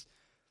about you. It's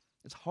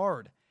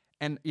hard.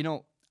 And,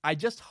 I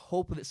just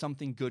hope that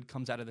something good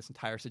comes out of this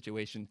entire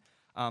situation.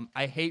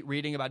 I hate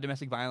reading about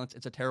domestic violence.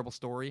 It's a terrible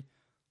story.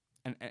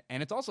 And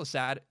it's also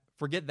sad.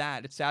 Forget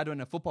that. It's sad when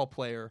a football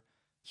player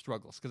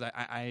struggles because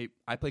I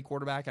play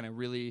quarterback and I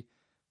really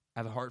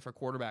have a heart for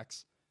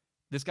quarterbacks.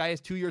 This guy has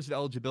 2 years of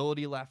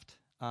eligibility left.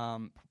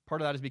 Part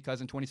of that is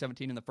because in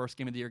 2017, in the first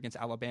game of the year against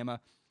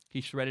Alabama,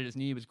 he shredded his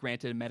knee. He was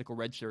granted a medical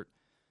red shirt.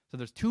 So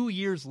there's 2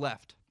 years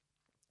left.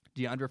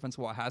 Deondre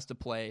Francois has to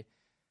play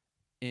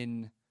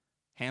in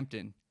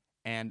Hampton.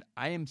 And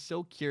I am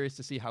so curious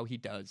to see how he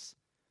does.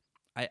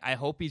 I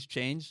hope he's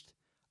changed.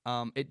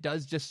 It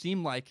does just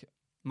seem like,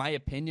 my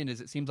opinion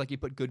is it seems like he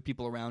put good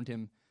people around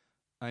him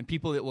and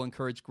people that will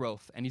encourage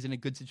growth. And he's in a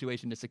good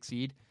situation to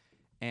succeed.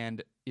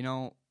 And,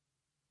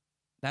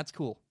 that's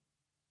cool.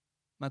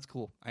 That's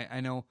cool.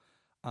 I know.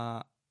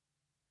 I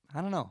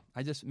don't know.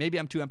 Maybe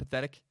I'm too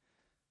empathetic.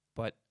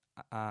 But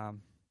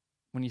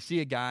when you see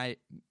a guy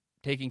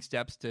taking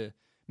steps to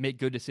make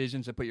good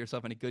decisions and put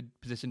yourself in a good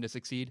position to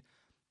succeed,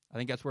 I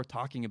think that's worth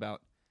talking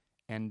about.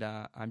 And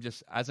I'm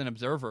just, as an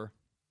observer,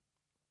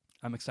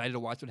 I'm excited to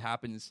watch what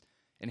happens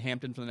in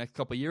Hampton for the next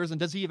couple of years. And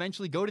does he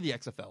eventually go to the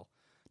XFL?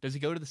 Does he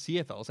go to the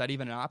CFL? Is that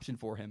even an option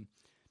for him?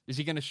 Is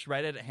he going to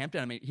shred it at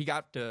Hampton? I mean, he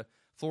got to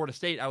Florida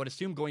State. I would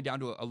assume going down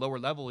to a lower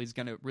level, he's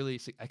going to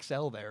really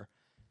excel there.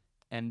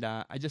 And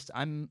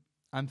I'm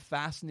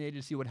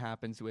fascinated to see what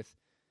happens with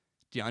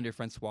Deondre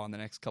Francois in the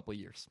next couple of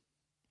years.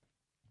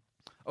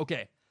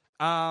 Okay.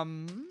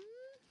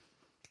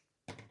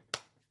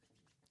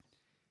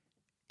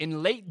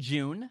 In late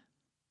June,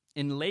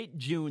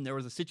 there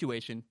was a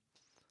situation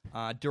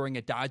during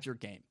a Dodger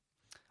game.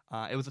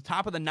 It was the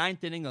top of the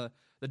ninth inning.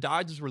 The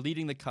Dodgers were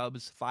leading the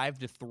Cubs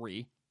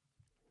 5-3.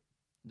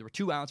 There were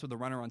 2 outs with a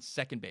runner on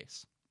second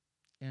base.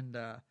 And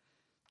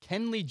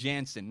Kenley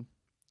Jansen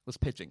was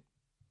pitching.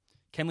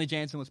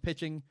 Jason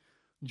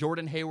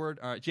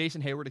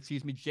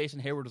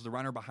Hayward was the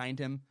runner behind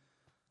him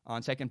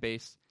on second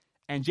base.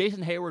 And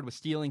Jason Hayward was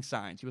stealing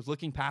signs. He was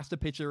looking past the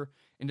pitcher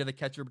into the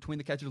catcher, between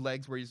the catcher's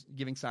legs where he's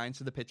giving signs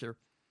to the pitcher.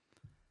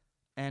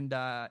 And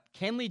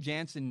Kenley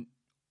Jansen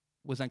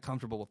was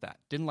uncomfortable with that.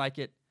 Didn't like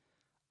it.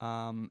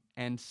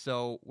 And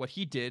so what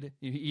he did,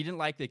 he didn't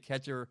like the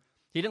catcher.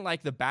 He didn't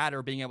like the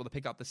batter being able to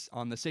pick up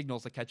on the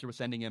signals the catcher was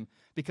sending him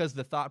because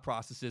the thought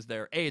process is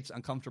there. A, it's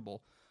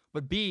uncomfortable.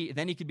 But B,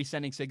 then he could be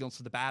sending signals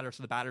to the batter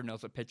so the batter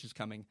knows what pitch is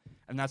coming.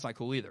 And that's not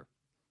cool either.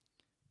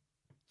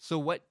 So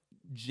what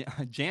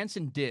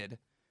Jansen did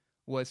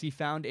was he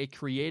found a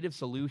creative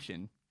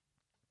solution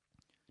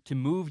to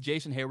move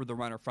Jason Hayward, the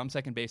runner, from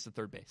second base to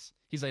third base.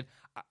 He's like,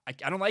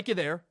 I don't like you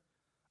there.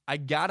 I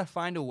got to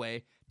find a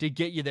way to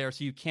get you there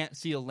so you can't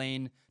see a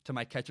lane to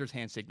my catcher's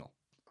hand signal.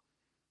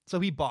 So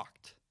he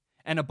balked.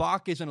 And a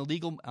balk is a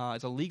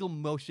legal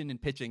motion in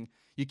pitching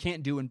you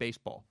can't do in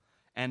baseball.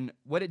 And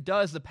what it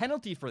does, the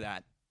penalty for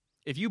that,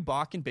 if you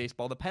balk in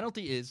baseball, the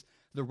penalty is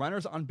the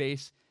runners on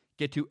base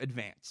get to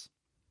advance.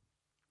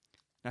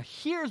 Now,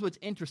 here's what's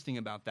interesting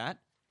about that.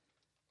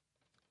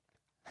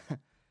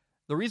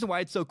 The reason why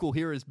it's so cool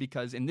here is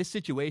because in this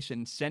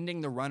situation,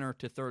 sending the runner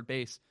to third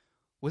base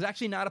was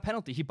actually not a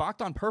penalty. He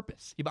balked on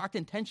purpose. He balked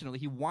intentionally.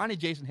 He wanted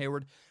Jason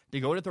Hayward to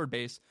go to third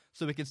base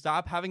so we could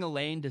stop having a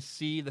lane to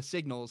see the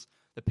signals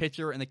the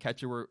pitcher and the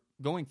catcher were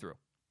going through.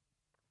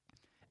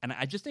 And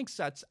I just think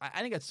I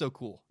think that's so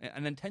cool.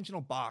 An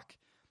intentional balk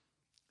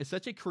is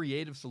such a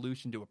creative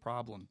solution to a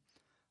problem.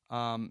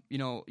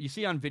 You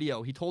see on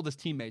video, he told his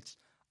teammates,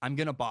 I'm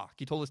going to balk.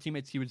 He told his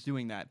teammates he was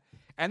doing that.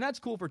 And that's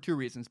cool for two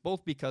reasons.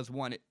 Both because,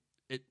 one,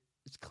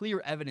 it's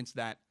clear evidence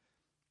that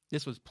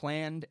this was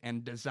planned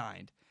and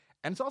designed.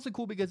 And it's also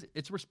cool because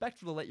it's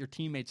respectful to let your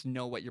teammates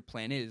know what your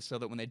plan is so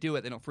that when they do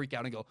it, they don't freak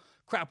out and go,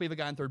 crap, we have a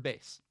guy on third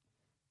base.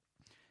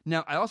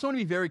 Now, I also want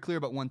to be very clear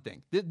about one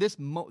thing. This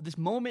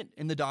moment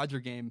in the Dodger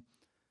game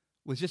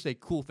was just a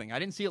cool thing. I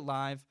didn't see it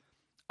live.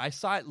 I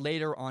saw it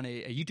later on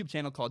a YouTube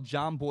channel called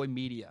John Boy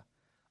Media.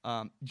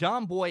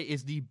 John Boy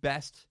is the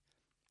best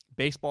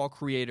baseball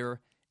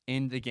creator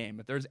in the game.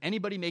 If there's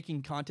anybody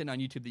making content on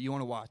YouTube that you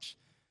want to watch,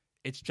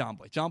 it's John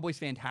Boy. John Boy's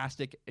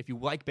fantastic. If you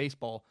like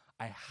baseball,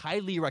 I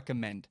highly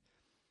recommend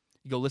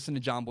you go listen to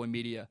John Boy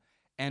Media.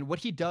 And what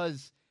he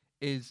does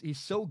is he's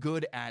so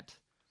good at,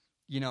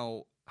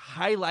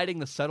 highlighting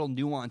the subtle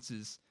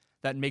nuances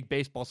that make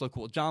baseball so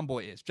cool. John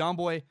Boy is. John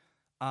Boy,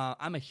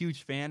 I'm a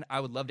huge fan. I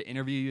would love to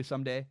interview you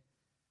someday.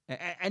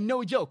 And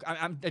no joke,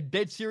 I'm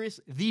dead serious,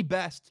 the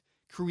best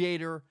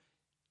creator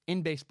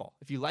in baseball.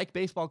 If you like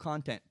baseball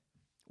content,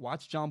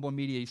 watch John Boy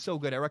Media. He's so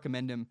good. I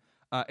recommend him.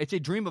 It's a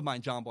dream of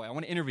mine, John Boy. I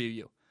want to interview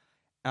you.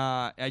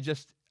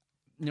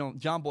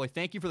 John Boy,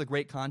 thank you for the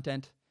great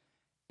content.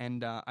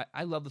 And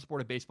I love the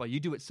sport of baseball. You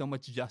do it so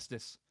much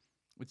justice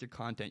with your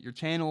content. Your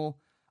channel,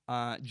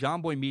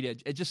 John Boy Media,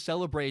 it just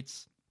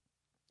celebrates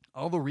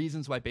all the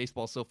reasons why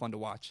baseball is so fun to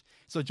watch.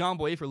 So, John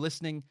Boy, if you're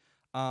listening,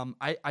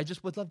 I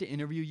just would love to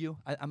interview you.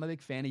 I'm a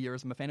big fan of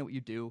yours. I'm a fan of what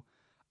you do.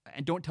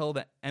 And don't tell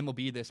the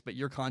MLB this, but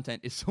your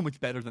content is so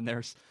much better than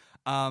theirs.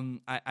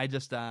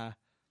 It's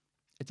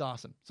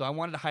awesome. So I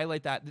wanted to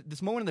highlight that.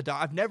 This moment in the dock,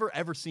 I've never,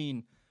 ever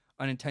seen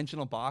an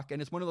intentional balk,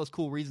 and it's one of those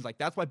cool reasons. Like,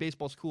 that's why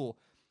baseball's cool,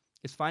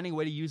 is finding a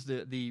way to use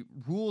the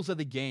rules of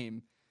the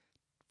game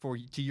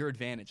to your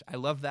advantage. I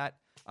love that.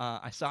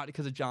 I saw it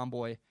because of John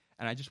Boy,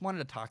 and I just wanted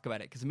to talk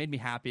about it because it made me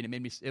happy,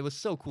 and it was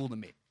so cool to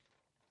me.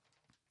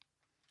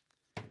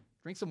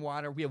 Drink some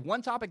water. We have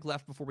one topic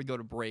left before we go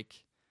to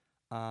break.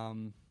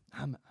 I'm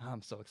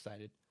so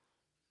excited.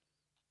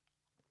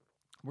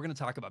 We're going to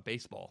talk about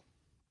baseball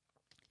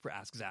for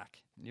Ask Zach.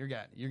 You're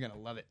going to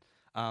love it.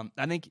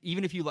 I think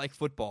even if you like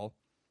football,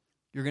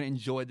 you're going to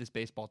enjoy this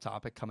baseball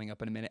topic coming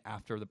up in a minute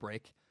after the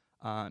break,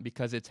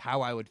 because it's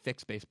how I would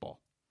fix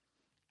baseball,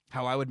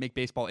 how I would make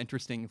baseball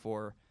interesting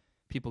for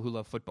people who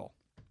love football.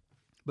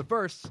 But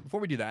first, before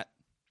we do that,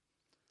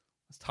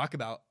 let's talk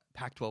about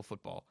Pac-12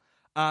 football.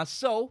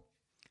 So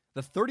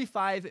the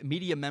 35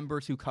 media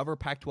members who cover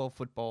Pac-12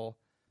 football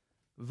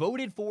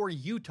voted for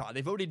Utah.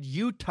 They voted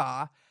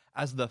Utah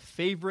as the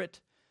favorite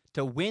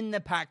to win the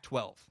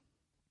Pac-12.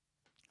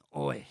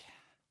 Oy.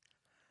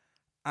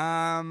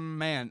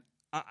 Man.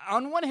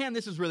 On one hand,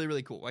 this is really,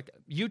 really cool. Like,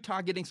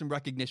 Utah getting some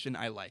recognition,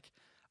 I like.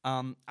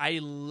 I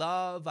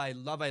love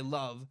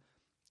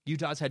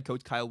Utah's head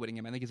coach, Kyle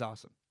Whittingham. I think he's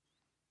awesome.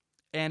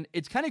 And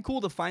it's kind of cool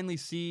to finally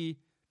see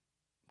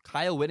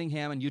Kyle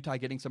Whittingham and Utah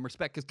getting some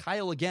respect, because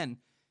Kyle, again,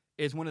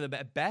 is one of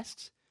the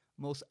best,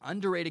 most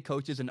underrated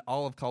coaches in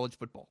all of college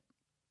football.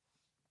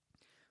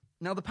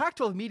 Now, the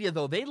Pac-12 media,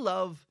 though, they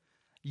love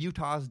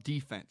Utah's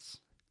defense.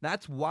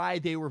 That's why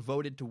they were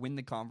voted to win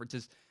the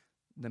conferences.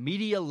 The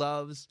media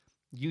loves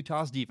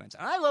Utah's defense.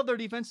 And I love their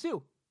defense,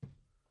 too.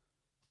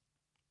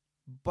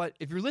 But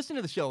if you're listening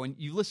to the show and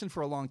you've listened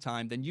for a long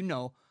time, then you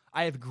know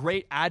I have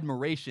great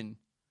admiration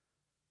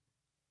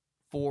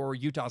for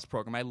Utah's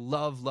program. I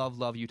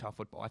love Utah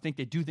football. I think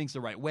they do things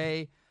the right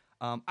way.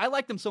 I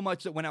like them so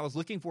much that when I was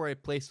looking for a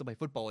place to play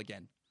football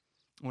again,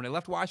 when I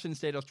left Washington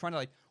State, I was trying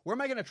to where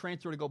am I going to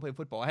transfer to go play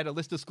football? I had a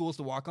list of schools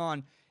to walk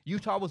on.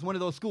 Utah was one of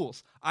those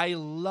schools. I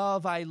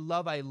love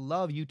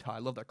Utah. I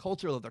love their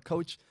culture. I love their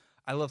coach.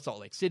 I love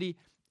Salt Lake City.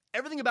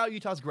 Everything about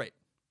Utah is great.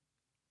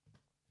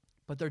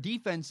 But their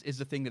defense is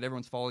the thing that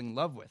everyone's falling in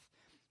love with.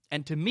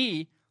 And to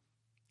me,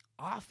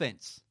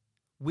 offense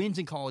wins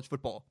in college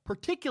football,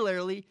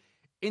 particularly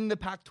in the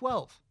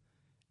Pac-12.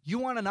 You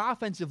want an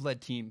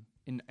offensive-led team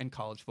in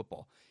college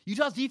football.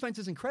 Utah's defense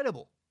is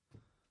incredible.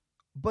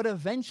 But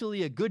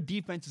eventually a good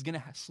defense is going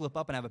to slip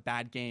up and have a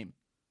bad game.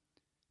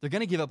 They're going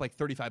to give up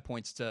 35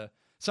 points to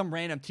some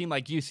random team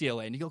like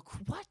UCLA. And you go,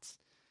 what?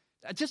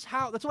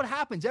 That's what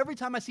happens. Every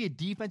time I see a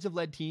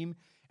defensive-led team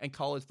in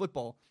college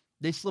football,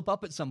 they slip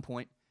up at some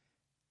point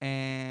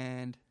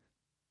and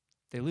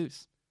they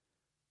lose.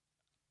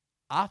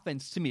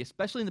 Offense, to me,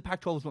 especially in the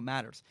Pac-12, is what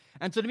matters.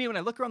 And so to me, when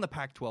I look around the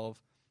Pac-12,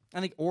 I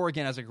think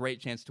Oregon has a great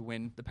chance to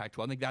win the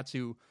Pac-12. I think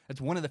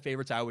that's one of the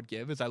favorites I would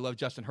give, is I love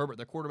Justin Herbert,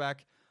 their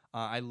quarterback.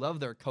 I love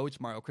their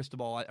coach, Mario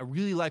Cristobal. I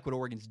really like what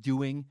Oregon's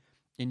doing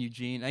in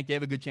Eugene. I think they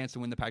have a good chance to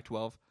win the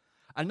Pac-12.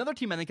 Another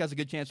team I think has a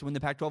good chance to win the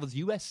Pac-12 is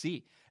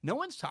USC. No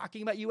one's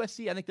talking about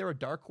USC. I think they're a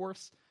dark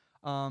horse.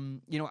 I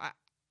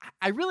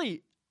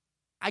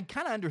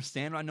kind of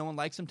understand why no one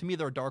likes them. To me,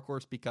 they're a dark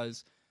horse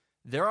because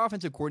their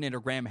offensive coordinator,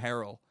 Graham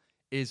Harrell,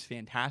 is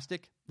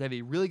fantastic. They have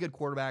a really good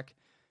quarterback,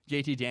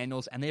 JT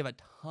Daniels, and they have a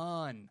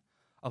ton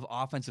of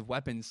offensive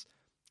weapons.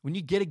 When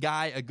you get a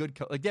guy, a good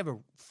coach, they have a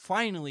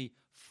finally,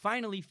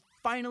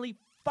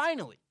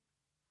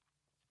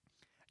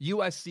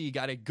 USC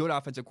got a good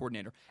offensive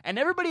coordinator. And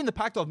everybody in the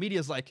Pac-12 media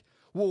is like,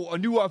 well, a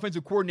new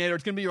offensive coordinator,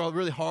 it's going to be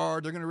really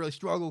hard. They're going to really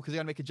struggle because they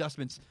got to make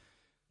adjustments.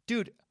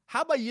 Dude,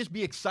 how about you just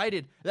be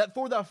excited that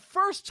for the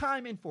first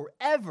time in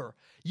forever,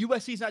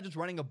 USC's not just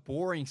running a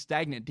boring,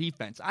 stagnant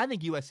defense. I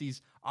think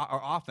USC's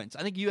offense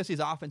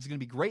is going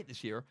to be great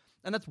this year.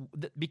 And that's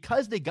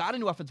because they got a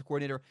new offensive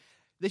coordinator.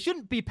 They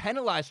shouldn't be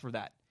penalized for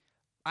that.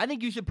 I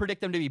think you should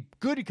predict them to be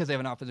good because they have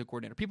an offensive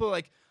coordinator. People are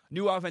like,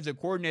 new offensive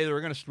coordinator,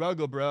 we're going to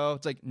struggle, bro.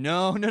 It's like,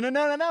 no.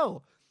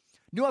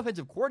 New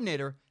offensive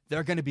coordinator,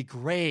 they're going to be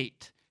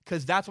great,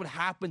 because that's what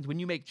happens when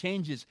you make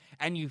changes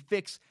and you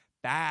fix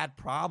bad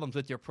problems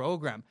with your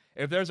program.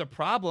 If there's a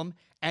problem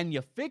and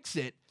you fix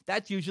it,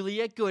 that's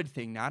usually a good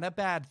thing, not a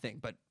bad thing.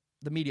 But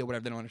the media,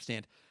 whatever, they don't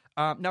understand.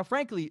 Now,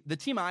 frankly, the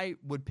team I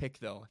would pick,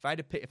 though, if I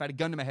had a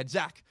gun to my head,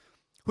 Zach,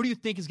 who do you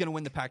think is going to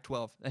win the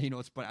Pac-12? You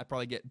know, I'd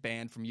probably get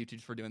banned from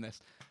YouTube for doing this.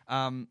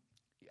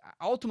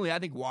 Ultimately, I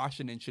think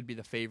Washington should be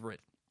the favorite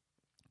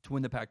to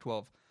win the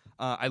Pac-12.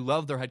 I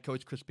love their head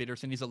coach, Chris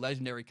Peterson. He's a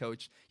legendary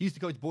coach. He used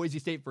to coach Boise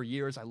State for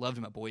years. I loved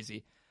him at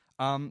Boise.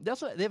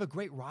 They have a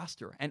great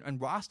roster,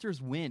 and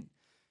rosters win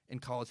in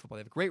college football.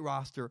 They have a great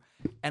roster,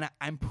 and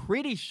I'm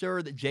pretty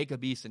sure that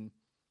Jacob Eason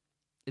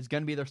is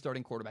going to be their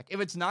starting quarterback. If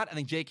it's not, I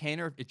think Jake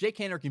Haener. If Jake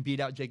Haener can beat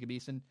out Jacob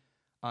Eason,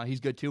 he's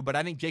good too. But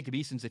I think Jacob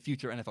Eason's a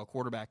future NFL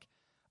quarterback.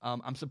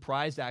 I'm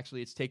surprised,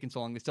 actually, it's taken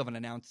so long. They still haven't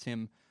announced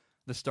him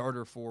the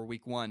starter for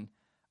Week 1.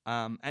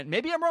 And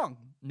maybe I'm wrong.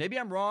 Maybe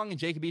I'm wrong, and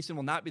Jacob Eason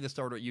will not be the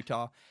starter at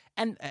Utah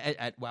and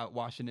at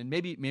Washington.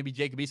 Maybe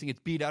Jacob Eason gets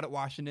beat out at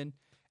Washington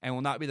and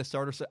will not be the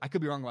starter. So I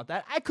could be wrong about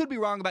that. I could be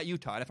wrong about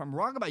Utah. And if I'm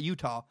wrong about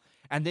Utah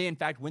and they, in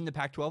fact, win the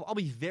Pac-12, I'll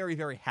be very,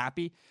 very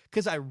happy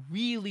because I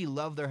really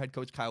love their head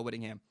coach, Kyle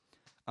Whittingham.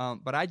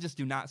 But I just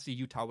do not see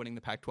Utah winning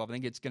the Pac-12. I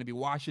think it's going to be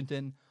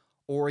Washington,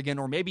 Oregon,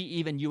 or maybe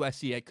even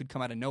USC. It could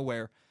come out of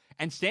nowhere.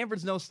 And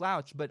Stanford's no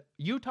slouch, but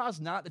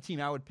Utah's not the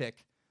team I would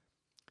pick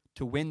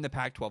to win the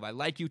Pac-12. I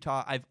like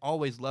Utah. I've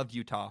always loved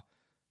Utah.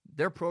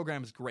 Their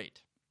program is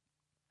great.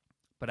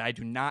 But I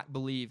do not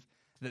believe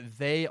that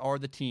they are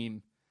the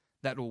team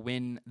that will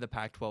win the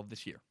Pac-12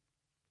 this year.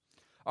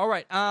 All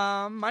right,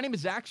 my name is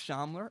Zach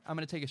Schaumler. I'm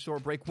going to take a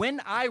short break.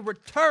 When I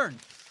return,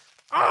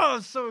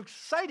 I'm so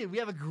excited. We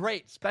have a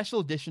great special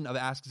edition of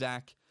Ask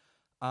Zach.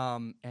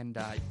 And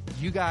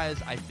you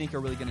guys, I think, are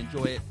really going to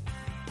enjoy it.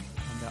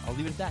 And I'll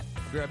leave it at that.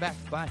 I'll be right back.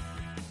 Bye.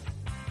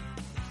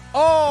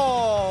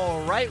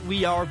 All right,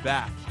 we are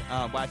back.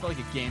 Well, I felt like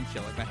a game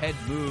show. Like my head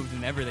moved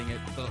and everything. It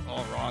felt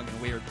all wrong and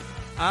weird.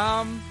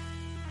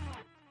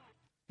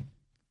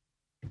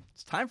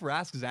 It's time for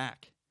Ask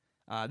Zach.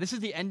 This is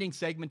the ending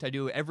segment I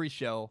do every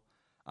show.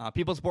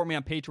 People support me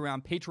on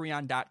Patreon,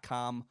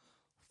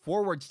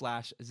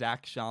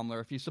 patreon.com/Zach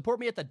Schaumler. If you support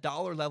me at the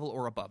dollar level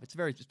or above, it's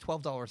just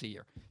 $12 a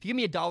year. If you give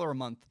me $1 a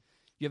month,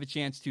 you have a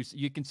chance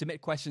you can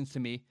submit questions to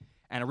me,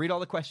 and I read all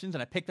the questions,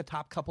 and I pick the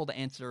top couple to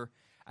answer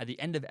at the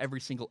end of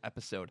every single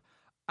episode.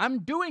 I'm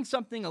doing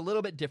something a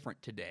little bit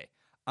different today.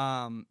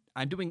 I'm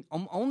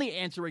only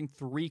answering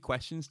 3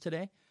 questions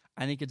today.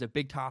 I think it's a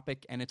big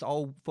topic, and it's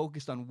all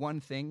focused on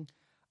one thing.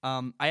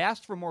 I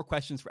asked for more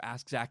questions for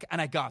Ask Zach, and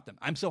I got them.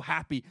 I'm so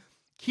happy.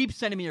 Keep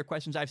sending me your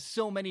questions. I have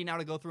so many now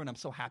to go through, and I'm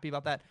so happy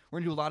about that. We're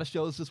going to do a lot of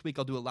shows this week.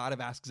 I'll do a lot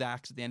of Ask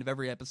Zachs at the end of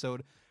every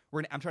episode.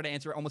 I'm trying to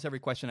answer almost every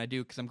question I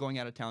do because I'm going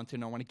out of town, too,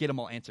 and I want to get them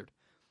all answered.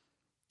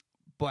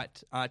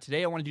 But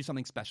today I want to do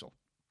something special.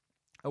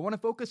 I want to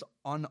focus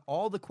on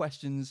all the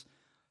questions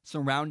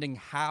surrounding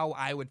how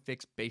I would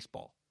fix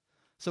baseball.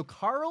 So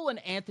Carl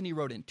and Anthony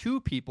wrote in. 2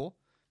 people.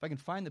 If I can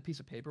find the piece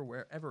of paper,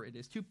 wherever it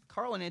is.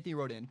 Carl and Anthony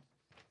wrote in.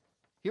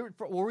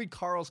 We'll read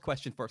Carl's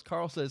question first.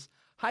 Carl says,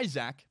 "Hi,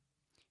 Zach.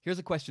 Here's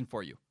a question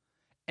for you.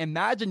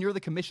 Imagine you're the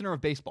commissioner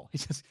of baseball." He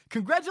says,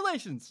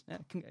 "Congratulations." Yeah,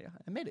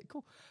 I made it.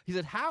 Cool. He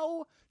said,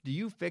 "How do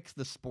you fix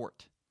the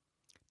sport?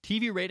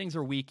 TV ratings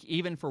are weak,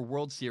 even for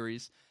World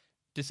Series,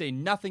 to say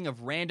nothing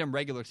of random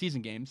regular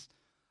season games.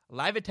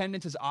 Live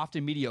attendance is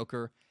often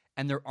mediocre,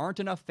 and there aren't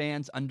enough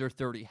fans under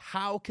 30.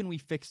 How can we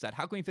fix that?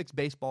 How can we fix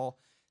baseball?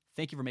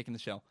 Thank you for making the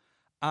show."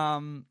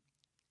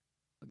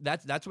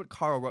 That's what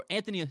Carl wrote.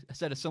 Anthony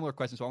said a similar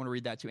question, so I want to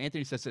read that too.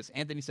 Anthony says this.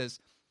 Anthony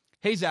says,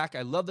 "Hey, Zach,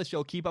 I love the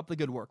show. Keep up the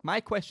good work.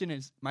 My question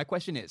is,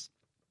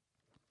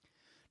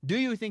 do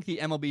you think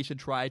the MLB should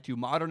try to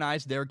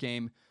modernize their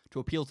game to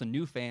appeal to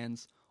new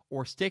fans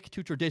or stick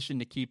to tradition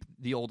to keep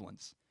the old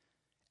ones?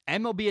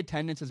 MLB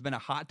attendance has been a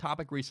hot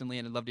topic recently,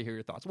 and I'd love to hear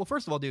your thoughts." Well,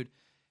 first of all, dude,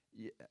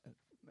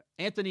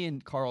 Anthony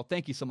and Carl,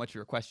 thank you so much for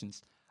your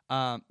questions.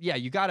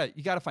 You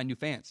gotta find new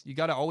fans. You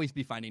gotta always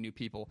be finding new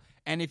people.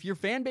 And if your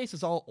fan base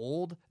is all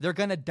old, they're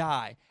gonna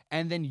die,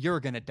 and then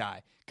you're gonna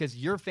die because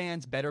your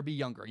fans better be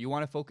younger. You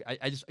want to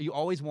focus. You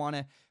always want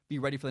to be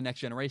ready for the next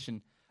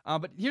generation.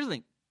 But here's the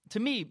thing: to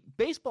me,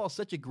 baseball is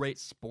such a great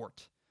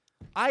sport.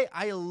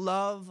 I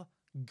love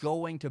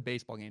going to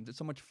baseball games. It's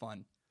so much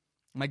fun.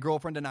 My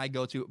girlfriend and I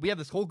we have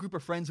this whole group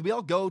of friends. We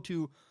all go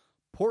to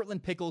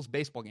Portland Pickles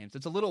baseball games.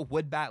 It's a little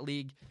wood bat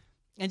league.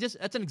 And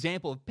that's an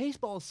example of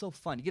baseball is so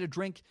fun. You get a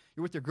drink,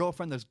 you're with your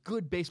girlfriend, there's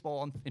good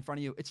baseball in front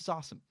of you. It's just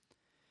awesome.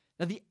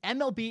 Now, the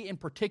MLB in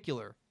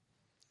particular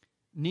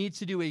needs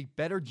to do a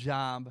better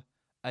job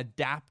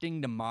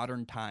adapting to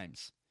modern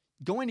times.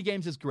 Going to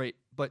games is great,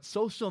 but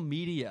social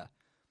media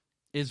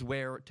is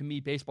where, to me,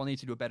 baseball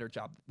needs to do a better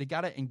job. They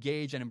got to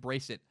engage and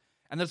embrace it.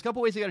 And there's a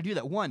couple ways they got to do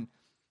that. One,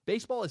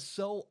 baseball is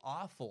so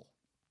awful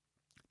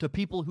to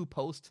people who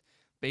post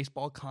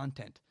baseball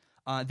content.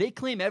 They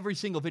claim every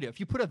single video. If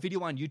you put a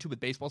video on YouTube with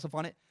baseball stuff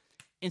on it,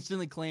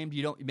 instantly claimed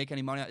you don't make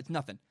any money on it. It's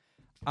nothing.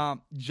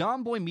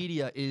 John Boy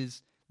Media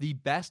is the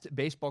best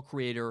baseball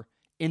creator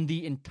in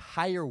the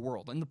entire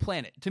world, in the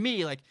planet. To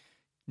me, like,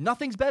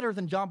 Nothing's better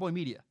than John Boy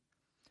Media.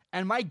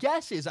 And my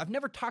guess is, I've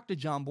never talked to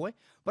John Boy,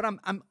 but I'm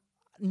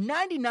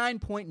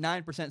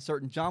 99.9%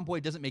 certain John Boy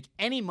doesn't make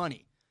any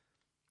money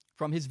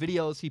from his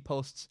videos he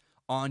posts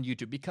on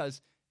YouTube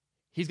because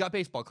he's got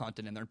baseball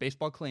content in there and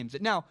baseball claims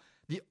it. Now,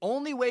 the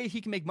only way he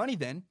can make money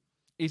then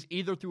is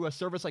either through a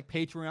service like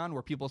Patreon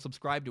where people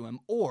subscribe to him,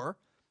 or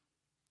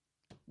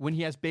when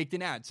he has baked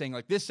in ads saying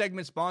like, this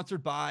segment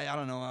sponsored by, I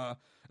don't know,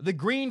 the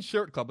Green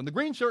Shirt Club. And the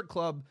Green Shirt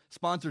Club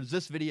sponsors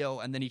this video,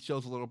 and then he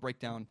shows a little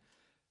breakdown.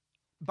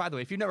 By the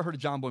way, if you've never heard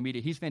of John Boy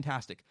Media, he's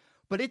fantastic.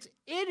 But it's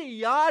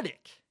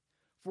idiotic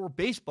for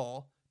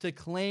baseball to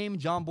claim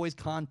John Boy's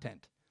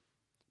content.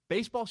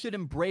 Baseball should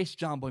embrace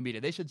John Boy Media.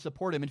 They should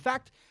support him. In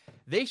fact,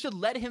 they should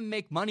let him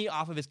make money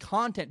off of his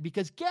content,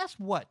 because guess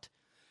what?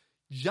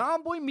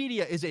 John Boy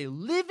Media is a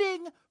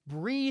living,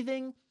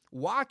 breathing,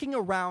 walking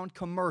around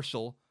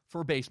commercial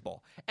for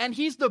baseball. And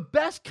he's the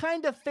best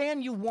kind of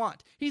fan you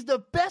want. He's the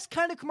best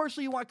kind of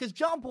commercial you want, because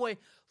John Boy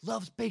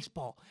loves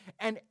baseball.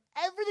 And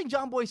everything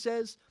John Boy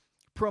says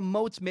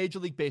promotes Major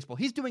League Baseball.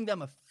 He's doing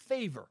them a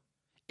favor.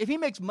 If he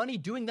makes money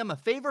doing them a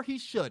favor, he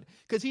should,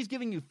 because he's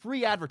giving you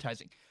free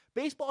advertising.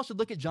 Baseball should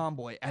look at John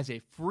Boy as a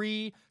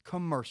free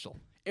commercial.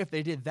 If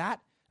they did that,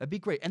 that'd be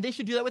great. And they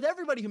should do that with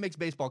everybody who makes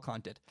baseball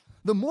content.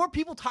 The more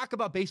people talk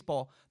about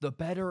baseball, the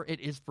better it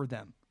is for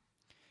them.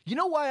 You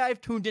know why I've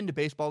tuned into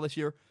baseball this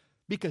year?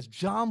 Because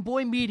John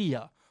Boy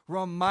Media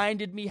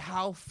reminded me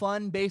how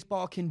fun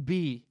baseball can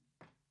be.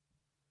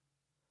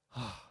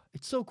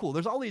 It's so cool.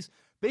 There's all these,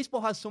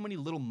 baseball has so many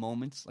little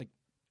moments, like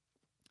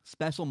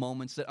special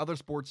moments that other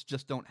sports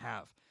just don't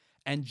have.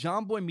 And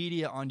John Boy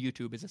Media on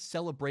YouTube is a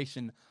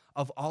celebration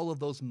of all of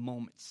those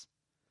moments.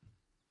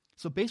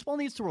 So baseball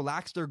needs to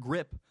relax their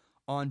grip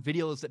on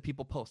videos that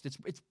people post. It's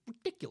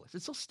ridiculous.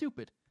 It's so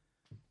stupid.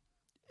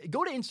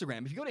 Go to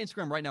Instagram. If you go to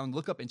Instagram right now and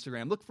look up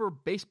Instagram, look for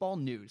baseball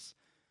news.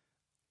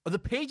 The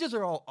pages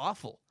are all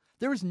awful.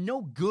 There is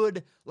no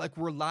good, like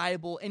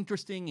reliable,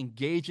 interesting,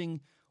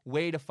 engaging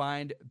way to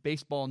find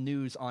baseball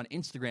news on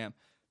Instagram.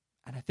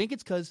 And I think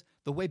it's because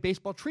the way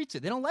baseball treats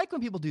it. They don't like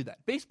when people do that.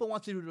 Baseball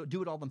wants to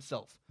do it all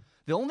themselves.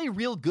 The only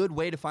real good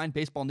way to find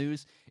baseball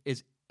news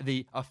is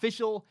the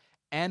official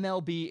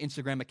MLB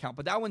Instagram account.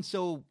 But that one's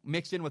so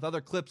mixed in with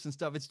other clips and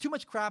stuff. It's too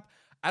much crap.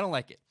 I don't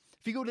like it.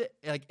 If you go to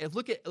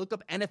look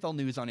up NFL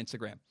news on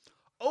Instagram.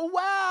 Oh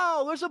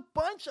wow, there's a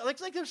bunch.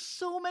 It's like there's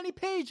so many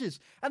pages,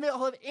 and they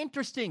all have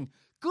interesting,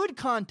 good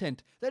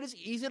content that is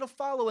easy to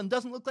follow and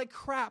doesn't look like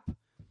crap.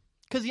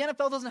 Because the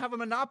NFL doesn't have a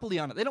monopoly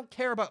on it. They don't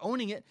care about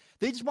owning it.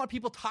 They just want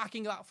people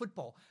talking about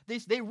football.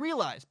 They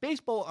realize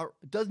baseball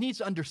needs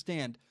to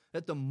understand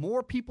that the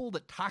more people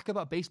that talk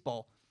about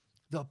baseball,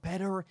 the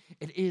better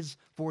it is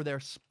for their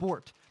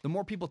sport. The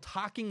more people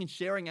talking and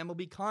sharing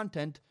MLB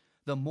content,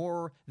 the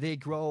more they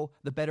grow,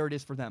 the better it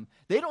is for them.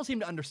 They don't seem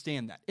to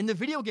understand that. In the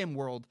video game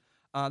world,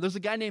 there's a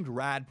guy named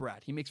Rad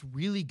Brad. He makes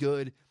really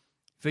good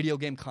video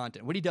game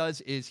content. What he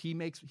does is he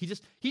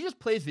just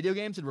plays video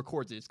games and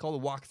records it. It's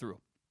called a walkthrough.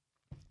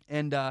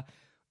 And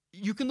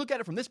you can look at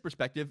it from this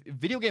perspective.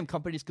 Video game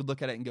companies could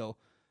look at it and go,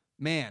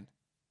 man,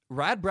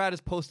 Rad Brad is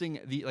posting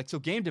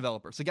game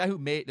developers. The guy who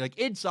made,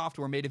 id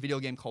Software made a video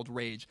game called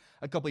Rage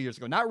a couple years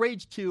ago. Not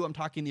Rage 2, I'm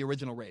talking the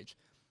original Rage.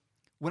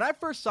 When I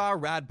first saw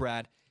Rad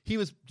Brad, he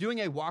was doing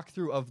a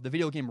walkthrough of the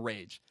video game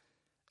Rage.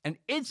 And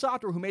id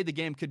Software, who made the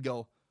game, could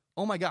go,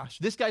 oh my gosh,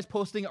 this guy's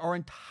posting our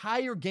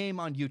entire game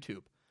on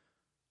YouTube.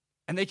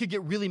 And they could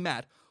get really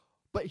mad.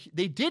 But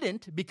they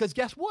didn't, because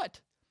guess what?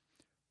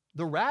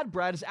 The Rad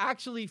Brad is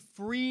actually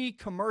free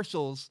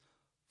commercials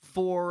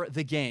for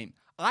the game.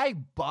 I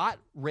bought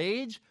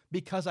Rage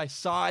because I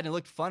saw it and it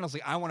looked fun. I was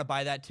like, I want to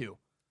buy that too.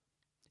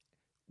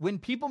 When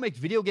people make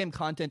video game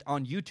content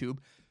on YouTube,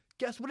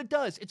 guess what it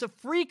does? It's a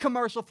free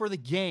commercial for the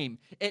game.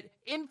 It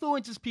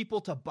influences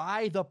people to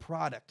buy the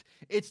product.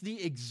 It's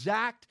the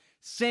exact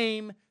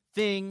same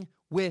thing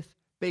with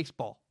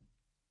baseball.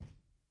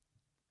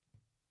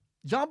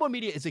 John Boy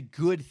Media is a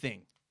good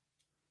thing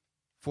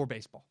for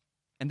baseball.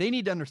 And they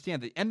need to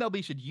understand that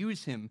MLB should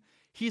use him.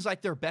 He's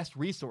like their best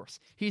resource.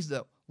 He's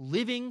the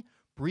living,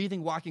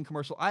 breathing, walking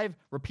commercial. I've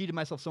repeated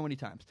myself so many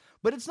times.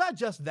 But it's not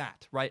just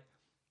that, right?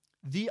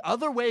 The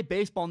other way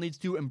baseball needs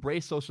to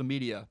embrace social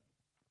media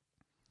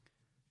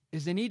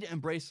is they need to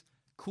embrace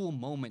cool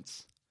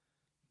moments.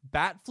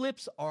 Bat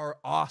flips are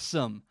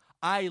awesome.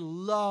 I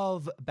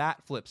love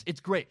bat flips. It's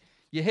great.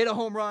 You hit a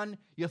home run,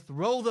 you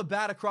throw the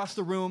bat across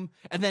the room,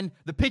 and then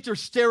the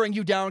pitcher's staring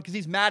you down because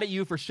he's mad at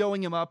you for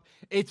showing him up.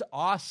 It's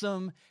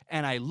awesome,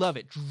 and I love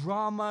it.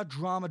 Drama,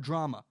 drama,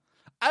 drama.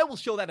 I will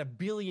show that 1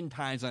 billion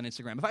times on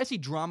Instagram. If I see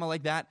drama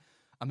like that,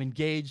 I'm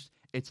engaged.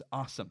 It's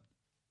awesome.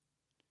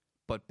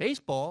 But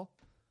baseball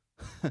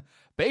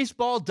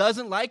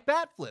doesn't like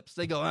bat flips.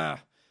 They go,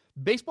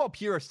 Baseball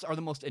purists are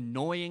the most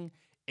annoying,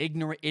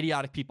 ignorant,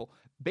 idiotic people.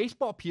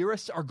 Baseball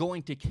purists are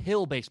going to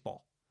kill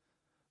baseball.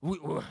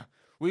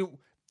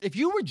 If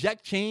you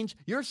reject change,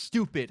 you're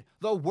stupid.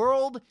 The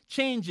world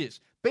changes.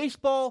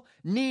 Baseball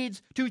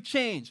needs to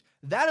change.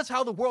 That is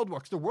how the world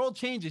works. The world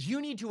changes.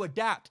 You need to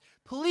adapt.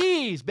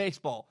 Please,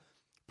 baseball,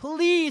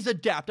 Please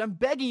adapt. I'm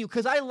begging you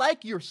because I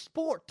like your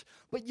sport,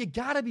 but you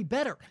got to be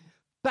better.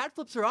 Bat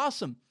flips are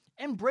awesome.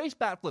 Embrace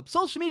bat flips.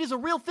 Social media is a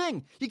real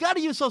thing. You got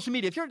to use social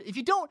media. If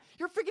you don't,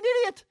 you're a freaking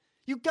idiot.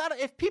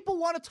 If people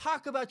want to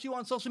talk about you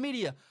on social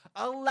media,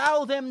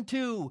 allow them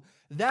to.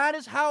 That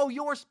is how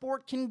your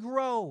sport can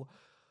grow.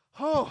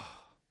 Oh,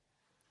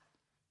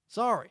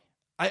 sorry.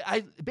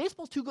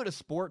 Baseball's too good a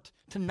sport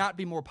to not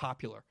be more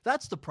popular.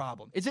 That's the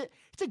problem. It's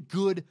a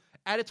good,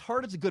 at its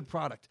heart, it's a good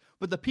product,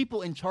 but the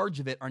people in charge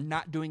of it are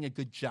not doing a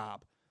good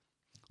job.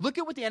 Look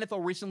at what the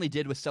NFL recently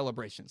did with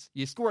celebrations.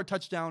 You score a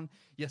touchdown,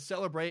 you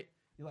celebrate,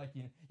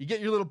 you get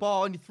your little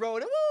ball and you throw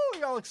it, woo,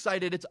 you're all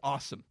excited. It's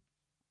awesome.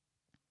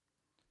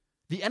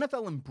 The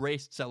NFL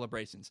embraced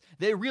celebrations.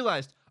 They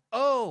realized,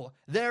 oh,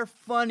 they're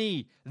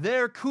funny,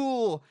 they're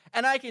cool,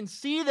 and I can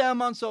see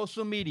them on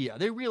social media.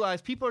 They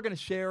realized people are going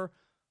to share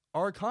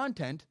our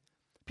content.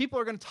 People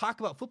are going to talk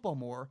about football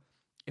more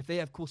if they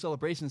have cool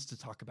celebrations to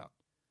talk about.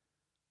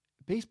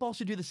 Baseball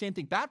should do the same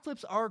thing. Bat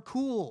flips are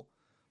cool,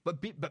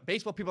 but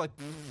baseball people are like,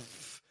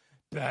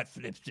 bat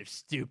flips are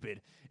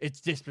stupid.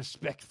 It's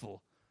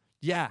disrespectful.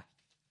 Yeah,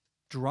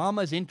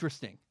 drama is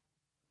interesting.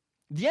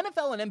 The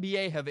NFL and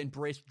NBA have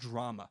embraced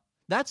drama.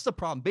 That's the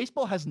problem.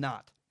 Baseball has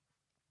not.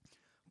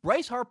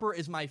 Bryce Harper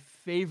is my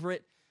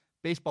favorite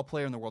baseball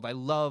player in the world. I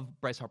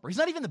love Bryce Harper. He's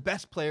not even the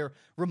best player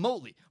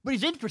remotely, but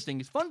he's interesting.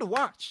 He's fun to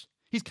watch.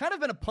 He's kind of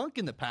been a punk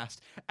in the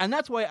past, and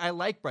that's why I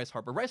like Bryce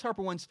Harper. Bryce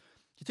Harper once,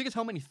 he took his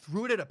helmet and he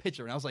threw it at a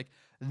pitcher, and I was like,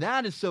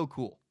 that is so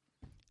cool.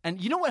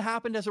 And you know what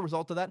happened as a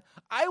result of that?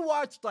 I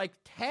watched like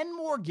 10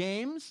 more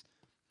games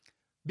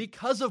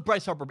because of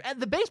Bryce Harper.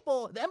 And the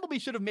MLB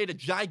should have made a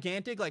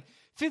gigantic,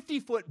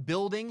 50-foot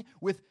building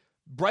with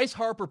Bryce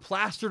Harper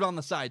plastered on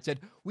the side. Said,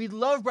 we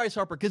love Bryce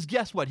Harper because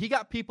guess what? He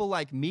got people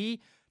like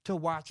me to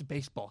watch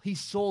baseball. He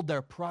sold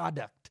their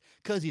product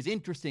because he's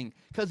interesting,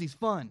 because he's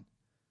fun.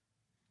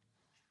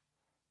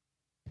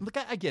 Look,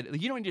 I get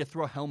it. You don't need to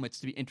throw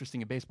helmets to be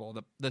interesting in baseball.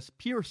 The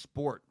pure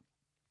sport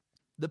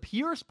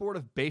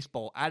of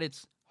baseball at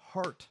its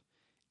heart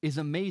is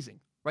amazing,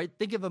 right?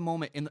 Think of a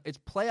moment it's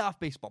playoff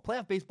baseball.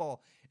 Playoff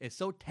baseball is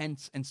so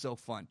tense and so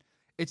fun.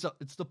 It's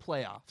the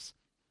playoffs.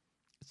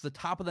 It's the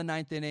top of the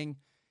ninth inning.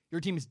 Your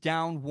team is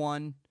down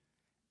 1,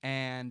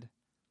 and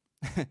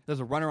there's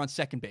a runner on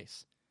second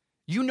base.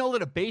 You know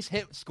that a base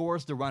hit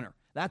scores the runner.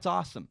 That's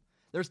awesome.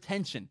 There's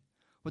tension.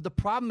 But the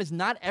problem is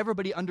not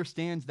everybody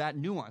understands that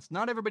nuance.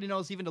 Not everybody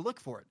knows even to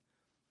look for it.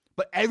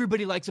 But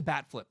everybody likes a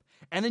bat flip.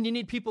 And then you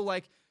need people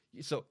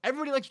so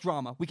everybody likes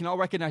drama. We can all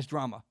recognize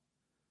drama.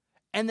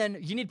 And then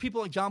you need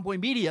people like John Boy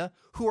Media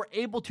who are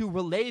able to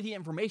relay the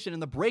information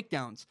and the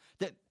breakdowns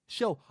that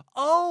show,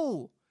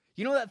 oh,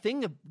 you know that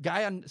thing, the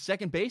guy on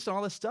second base and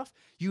all this stuff?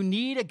 You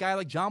need a guy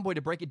like John Boy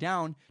to break it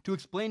down to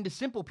explain to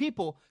simple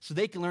people so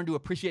they can learn to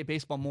appreciate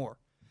baseball more.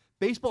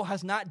 Baseball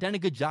has not done a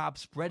good job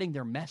spreading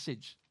their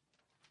message.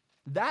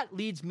 That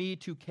leads me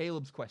to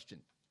Caleb's question.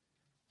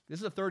 This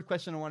is the third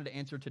question I wanted to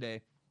answer today.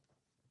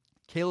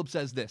 Caleb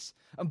says this.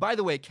 And by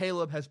the way,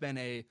 Caleb has been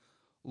a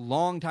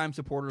longtime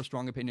supporter of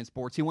Strong Opinion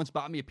Sports. He once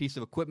bought me a piece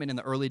of equipment in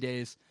the early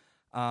days.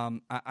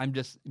 I'm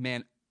just,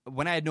 man,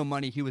 when I had no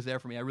money, he was there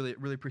for me. I really,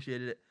 really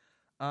appreciated it.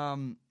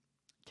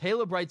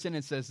 Caleb writes in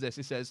and says this.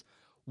 He says,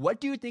 what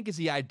do you think is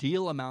the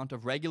ideal amount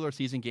of regular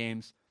season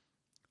games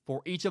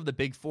for each of the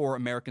big four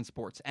American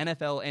sports,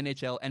 NFL,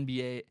 NHL,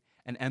 NBA,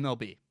 and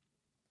MLB?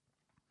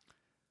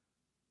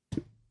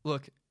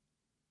 Look,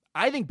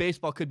 I think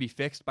baseball could be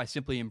fixed by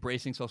simply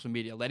embracing social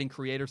media, letting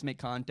creators make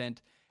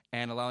content,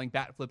 and allowing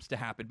bat flips to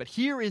happen. But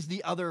here is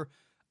the other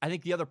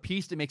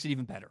piece that makes it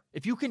even better.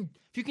 If you can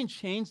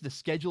change the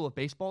schedule of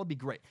baseball, it'd be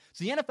great.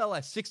 So the NFL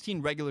has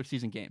 16 regular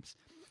season games.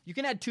 You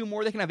can add 2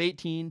 more. They can have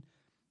 18.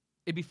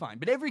 It'd be fine.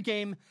 But every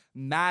game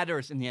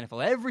matters in the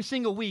NFL. Every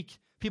single week,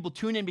 people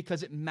tune in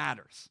because it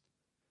matters.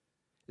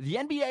 The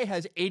NBA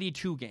has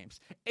 82 games.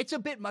 It's a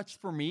bit much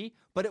for me,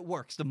 but it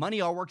works. The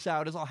money all works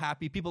out. It's all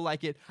happy. People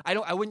like it.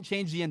 I wouldn't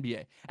change the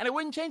NBA. And I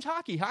wouldn't change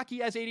hockey. Hockey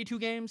has 82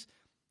 games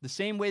the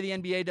same way the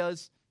NBA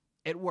does.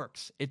 It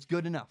works. It's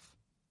good enough.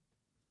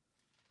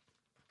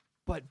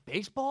 But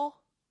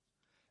baseball?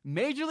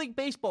 Major League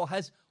Baseball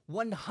has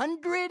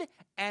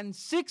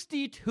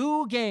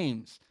 162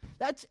 games.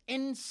 That's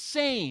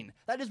insane.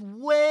 That is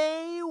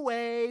way,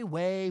 way,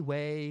 way,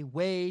 way,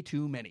 way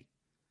too many.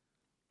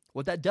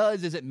 What that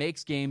does is it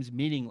makes games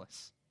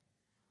meaningless.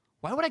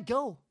 Why would I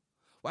go?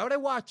 Why would I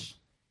watch?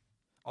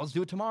 I'll just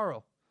do it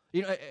tomorrow.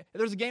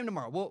 There's a game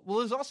tomorrow. Well,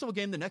 there's also a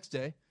game the next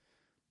day,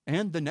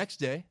 and the next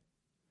day,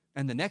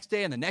 and the next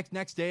day, and the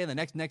next day, and the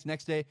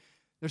next day.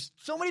 There's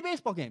so many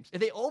baseball games.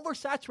 They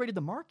oversaturated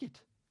the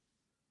market.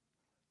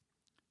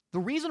 The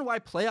reason why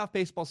playoff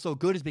baseball is so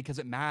good is because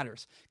it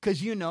matters. Because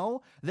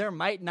there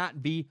might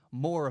not be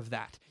more of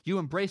that. You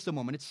embrace the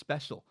moment. It's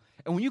special.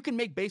 And when you can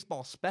make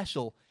baseball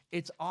special,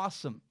 it's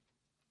awesome.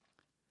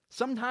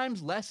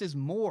 Sometimes less is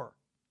more.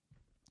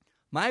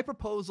 My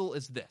proposal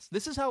is this.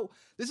 This is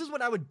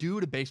what I would do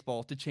to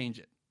baseball to change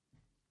it.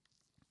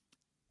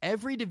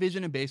 Every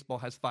division in baseball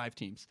has 5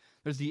 teams.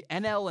 There's the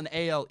NL and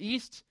AL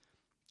East,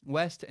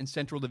 West, and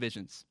Central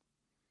divisions.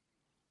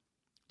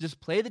 Just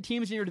play the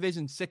teams in your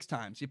division 6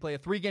 times. You play a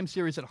 3-game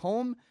series at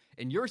home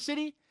in your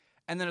city,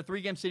 and then a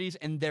 3-game series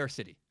in their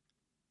city.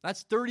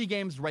 That's 30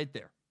 games right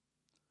there.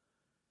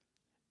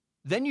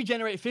 Then you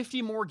generate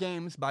 50 more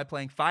games by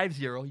playing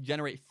 5-0. You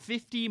generate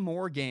 50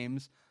 more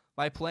games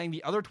by playing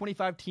the other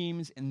 25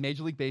 teams in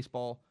Major League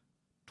Baseball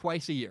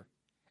twice a year.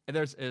 And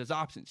there's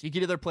options. You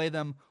can either play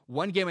them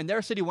 1 game in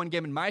their city, 1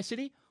 game in my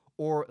city,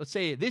 or let's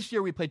say this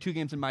year we play 2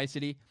 games in my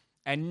city,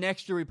 and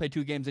next year we play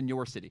 2 games in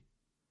your city.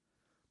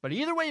 But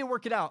either way you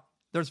work it out,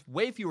 there's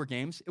way fewer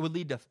games. It would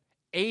lead to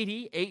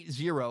 80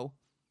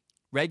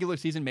 regular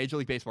season Major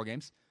League Baseball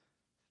games,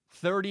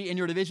 30 in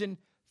your division,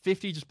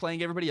 50 just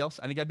playing everybody else.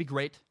 I think that'd be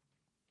great.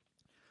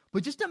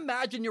 But just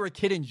imagine you're a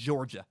kid in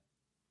Georgia,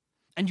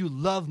 and you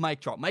love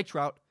Mike Trout. Mike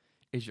Trout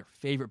is your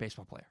favorite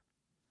baseball player.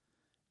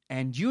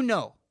 And you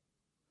know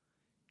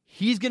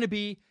he's going to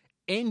be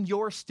in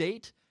your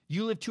state.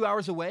 You live 2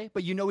 hours away,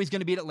 but you know he's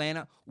going to be at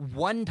Atlanta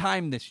 1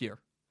 time this year.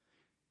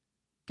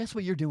 Guess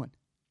what you're doing?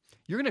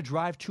 You're going to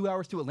drive 2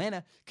 hours to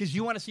Atlanta because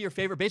you want to see your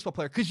favorite baseball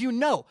player because you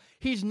know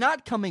he's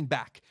not coming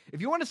back.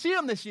 If you want to see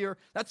him this year,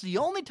 that's the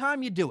only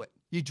time you do it.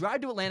 You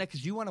drive to Atlanta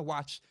because you want to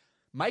watch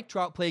Mike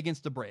Trout play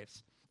against the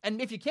Braves.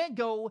 And if you can't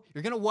go,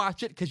 you're going to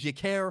watch it because you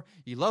care.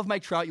 You love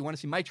Mike Trout. You want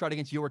to see Mike Trout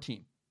against your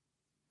team.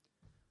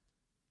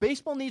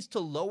 Baseball needs to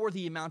lower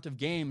the amount of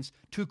games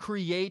to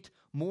create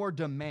more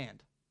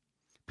demand.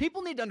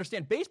 People need to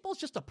understand baseball is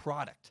just a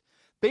product.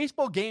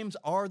 Baseball games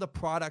are the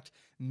product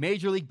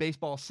Major League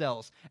Baseball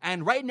sells.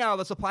 And right now,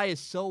 the supply is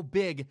so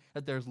big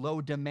that there's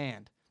low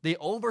demand. They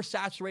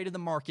oversaturated the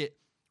market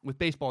with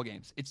baseball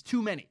games. It's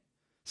too many.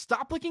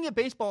 Stop looking at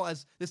baseball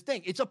as this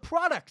thing. It's a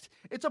product.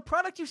 It's a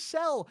product you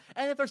sell.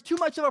 And if there's too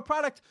much of a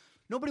product,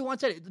 nobody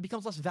wants it. It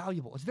becomes less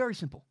valuable. It's very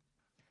simple.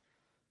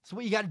 So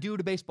what you got to do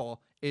to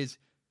baseball is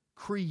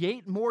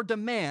create more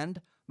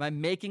demand by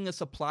making the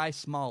supply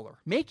smaller.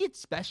 Make it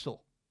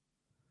special.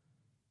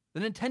 The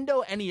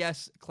Nintendo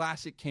NES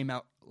Classic came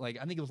out, I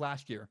think it was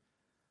last year.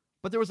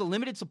 But there was a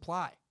limited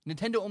supply.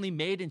 Nintendo only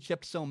made and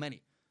shipped so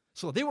many.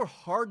 So they were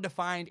hard to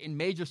find in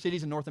major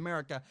cities in North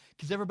America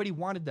because everybody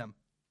wanted them.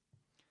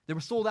 They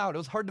were sold out. It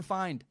was hard to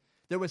find.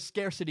 There was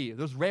scarcity.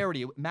 There was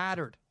rarity. It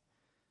mattered.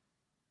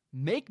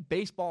 Make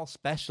baseball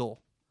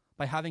special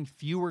by having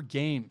fewer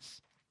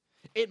games.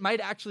 It might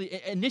actually,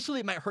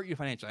 initially it might hurt you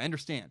financially. I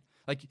understand.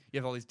 You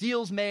have all these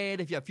deals made.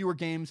 If you have fewer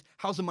games,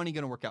 how's the money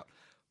going to work out?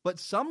 But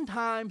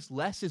sometimes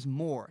less is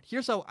more.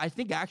 Here's how I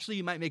think actually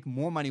you might make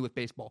more money with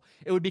baseball.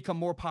 It would become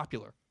more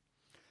popular.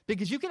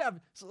 Because you could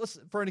have,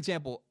 for an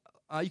example,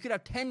 you could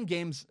have 10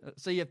 games.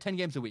 Say you have 10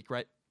 games a week,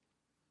 right?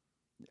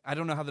 I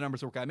don't know how the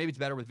numbers work out. Maybe it's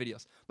better with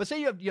videos. But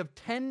say you have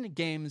 10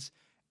 games.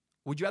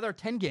 Would you rather have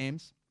 10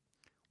 games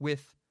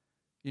with,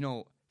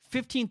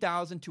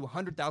 15,000 to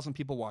 100,000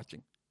 people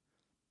watching?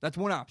 That's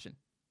one option.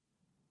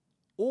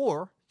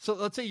 Or, so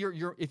let's say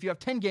if you have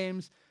 10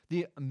 games,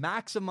 the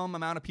maximum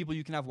amount of people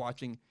you can have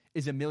watching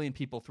is 1 million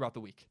people throughout the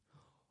week.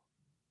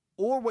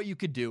 Or what you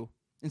could do,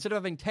 instead of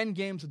having 10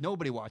 games with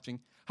nobody watching,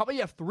 how about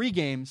you have 3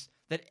 games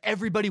that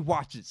everybody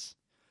watches?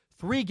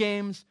 3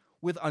 games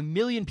with 1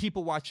 million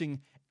people watching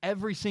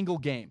every single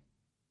game.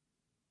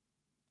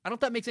 I don't know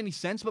if that makes any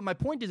sense, but my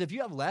point is if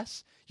you have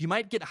less, you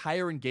might get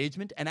higher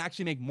engagement and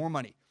actually make more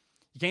money.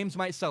 Games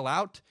might sell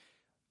out.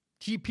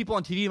 People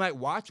on TV might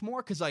watch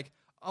more because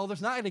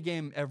there's not a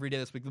game every day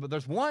this week, but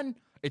there's one.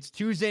 It's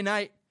Tuesday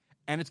night.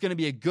 And it's going to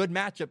be a good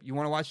matchup. You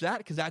want to watch that?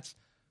 Because that's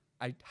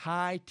a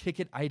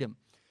high-ticket item.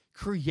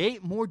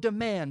 Create more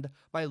demand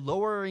by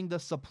lowering the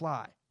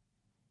supply.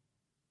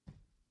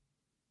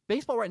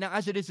 Baseball right now,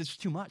 as it is, it's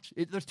too much.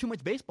 There's too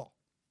much baseball.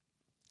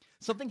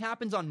 Something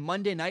happens on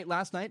Monday night,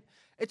 last night.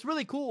 It's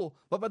really cool.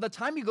 But by the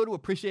time you go to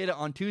appreciate it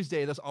on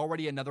Tuesday, there's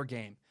already another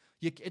game.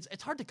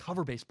 It's hard to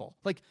cover baseball.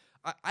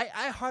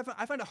 I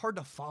find it hard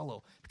to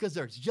follow because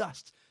there's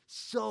just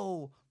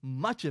so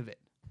much of it.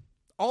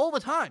 All the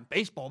time.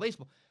 Baseball.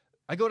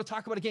 I go to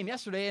talk about a game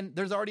yesterday, and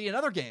there's already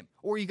another game.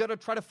 Or you got to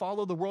try to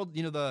follow the world,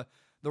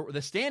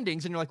 the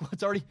standings, and you're like,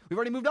 well, we've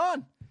already moved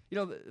on.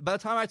 By the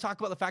time I talk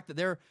about the fact that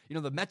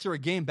the Mets are a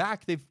game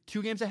back, they've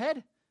 2 games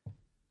ahead.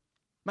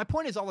 My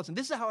point is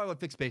this is how I would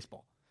fix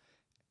baseball.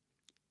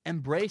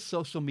 Embrace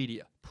social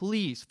media.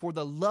 Please, for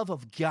the love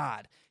of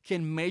God,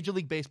 can Major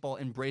League Baseball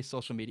embrace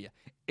social media?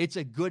 It's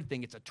a good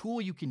thing. It's a tool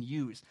you can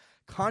use.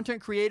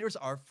 Content creators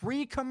are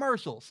free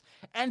commercials,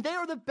 and they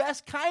are the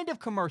best kind of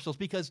commercials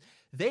because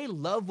they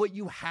love what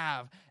you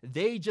have.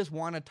 They just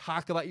want to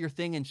talk about your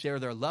thing and share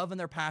their love and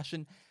their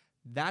passion.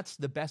 That's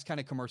the best kind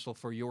of commercial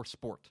for your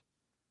sport.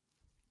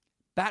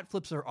 Bat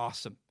flips are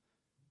awesome.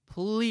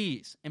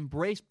 Please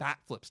embrace bat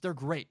flips. They're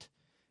great.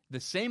 The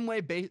same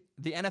way the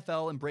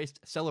NFL embraced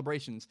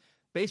celebrations,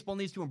 baseball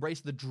needs to embrace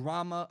the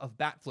drama of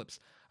bat flips.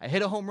 I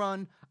hit a home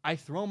run. I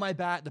throw my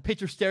bat. The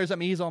pitcher stares at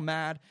me. He's all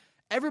mad.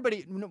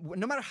 Everybody,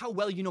 no matter how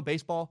well you know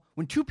baseball,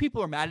 when 2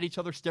 people are mad at each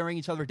other, staring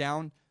each other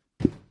down,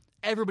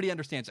 everybody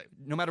understands it.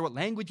 No matter what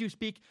language you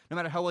speak, no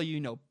matter how well you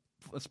know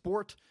a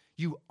sport,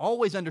 you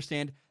always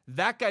understand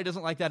that guy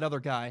doesn't like that other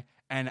guy,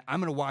 and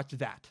I'm going to watch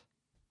that.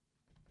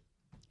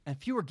 And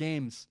fewer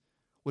games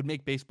would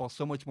make baseball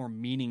so much more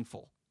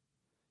meaningful.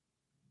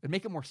 It'd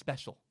make it more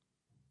special.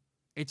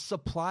 It's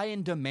supply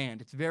and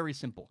demand. It's very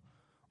simple.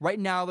 Right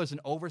now, there's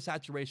an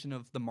oversaturation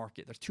of the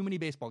market. There's too many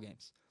baseball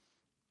games.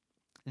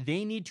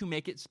 They need to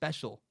make it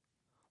special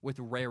with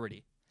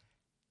rarity.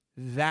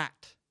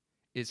 That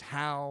is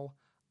how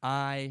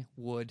I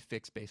would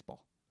fix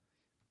baseball.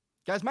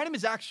 Guys, my name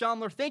is Zach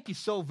Schaumler. Thank you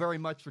so very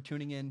much for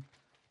tuning in.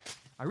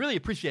 I really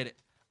appreciate it.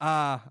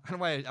 I don't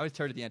know why I always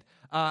tired at the end.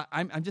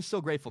 I'm just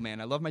so grateful,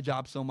 man. I love my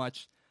job so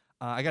much.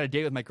 I got a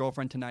date with my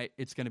girlfriend tonight.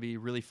 It's going to be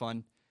really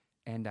fun.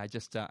 And I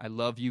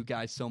love you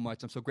guys so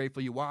much. I'm so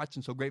grateful you watch.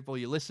 I'm so grateful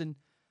you listen.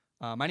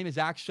 My name is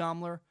Zach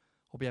Schaumler.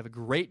 Hope you have a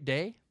great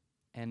day.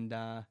 And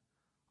I'll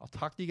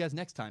talk to you guys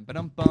next time.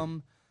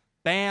 Ba-dum-bum.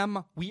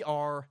 Bam. We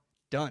are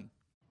done.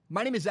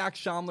 My name is Zach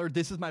Schaumler.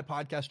 This is my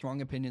podcast,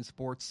 Strong Opinion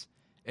Sports.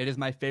 It is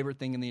my favorite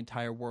thing in the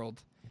entire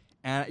world.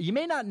 And you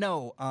may not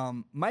know,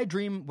 my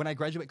dream when I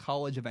graduate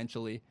college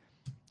eventually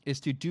is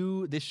to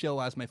do this show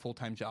as my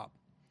full-time job.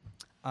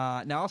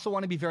 Now, I also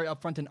want to be very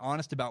upfront and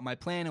honest about my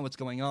plan and what's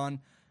going on.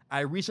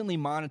 I recently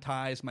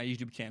monetized my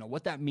YouTube channel.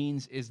 What that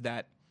means is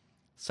that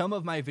some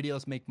of my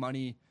videos make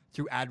money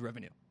through ad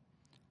revenue.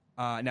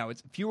 Now,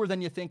 it's fewer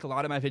than you think. A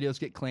lot of my videos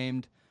get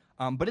claimed.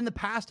 But in the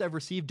past, I've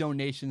received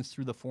donations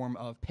through the form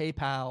of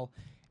PayPal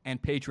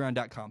and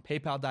Patreon.com.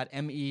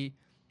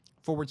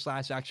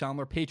 PayPal.me/Zach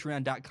Schaumler,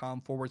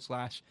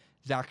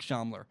 Patreon.com/Zach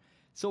Schaumler.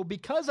 So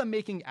because I'm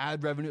making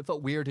ad revenue, it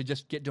felt weird to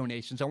just get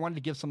donations. I wanted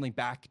to give something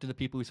back to the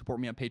people who support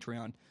me on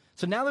Patreon.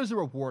 So now there's a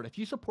reward. If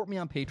you support me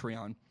on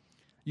Patreon,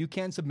 you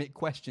can submit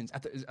questions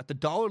at the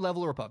dollar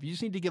level or above. You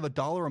just need to give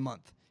 $1 a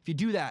month. If you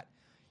do that,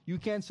 you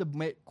can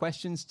submit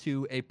questions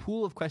to a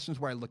pool of questions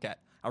where I look at.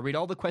 I read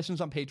all the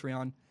questions on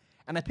Patreon,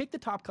 and I pick the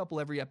top couple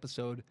every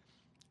episode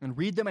and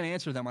read them and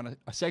answer them on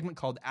a segment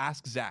called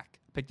Ask Zach.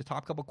 Pick the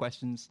top couple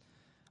questions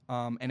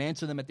and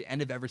answer them at the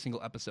end of every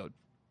single episode.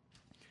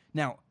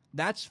 Now,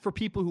 that's for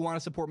people who want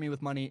to support me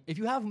with money. If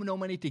you have no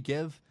money to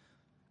give,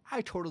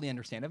 I totally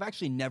understand. I've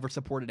actually never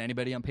supported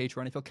anybody on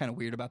Patreon. I feel kind of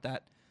weird about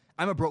that.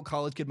 I'm a broke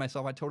college kid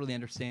myself. I totally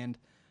understand.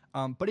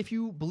 But if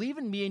you believe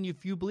in me and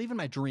if you believe in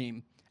my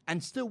dream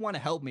and still want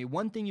to help me,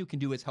 one thing you can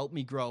do is help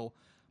me grow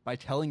by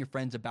telling your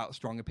friends about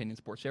Strong Opinion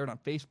Sports. Share it on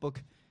Facebook,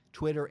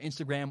 Twitter,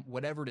 Instagram,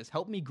 whatever it is.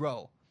 Help me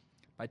grow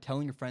by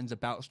telling your friends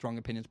about Strong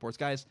Opinion Sports.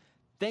 Guys,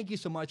 thank you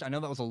so much. I know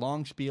that was a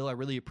long spiel. I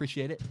really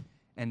appreciate it.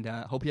 And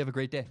hope you have a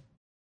great day.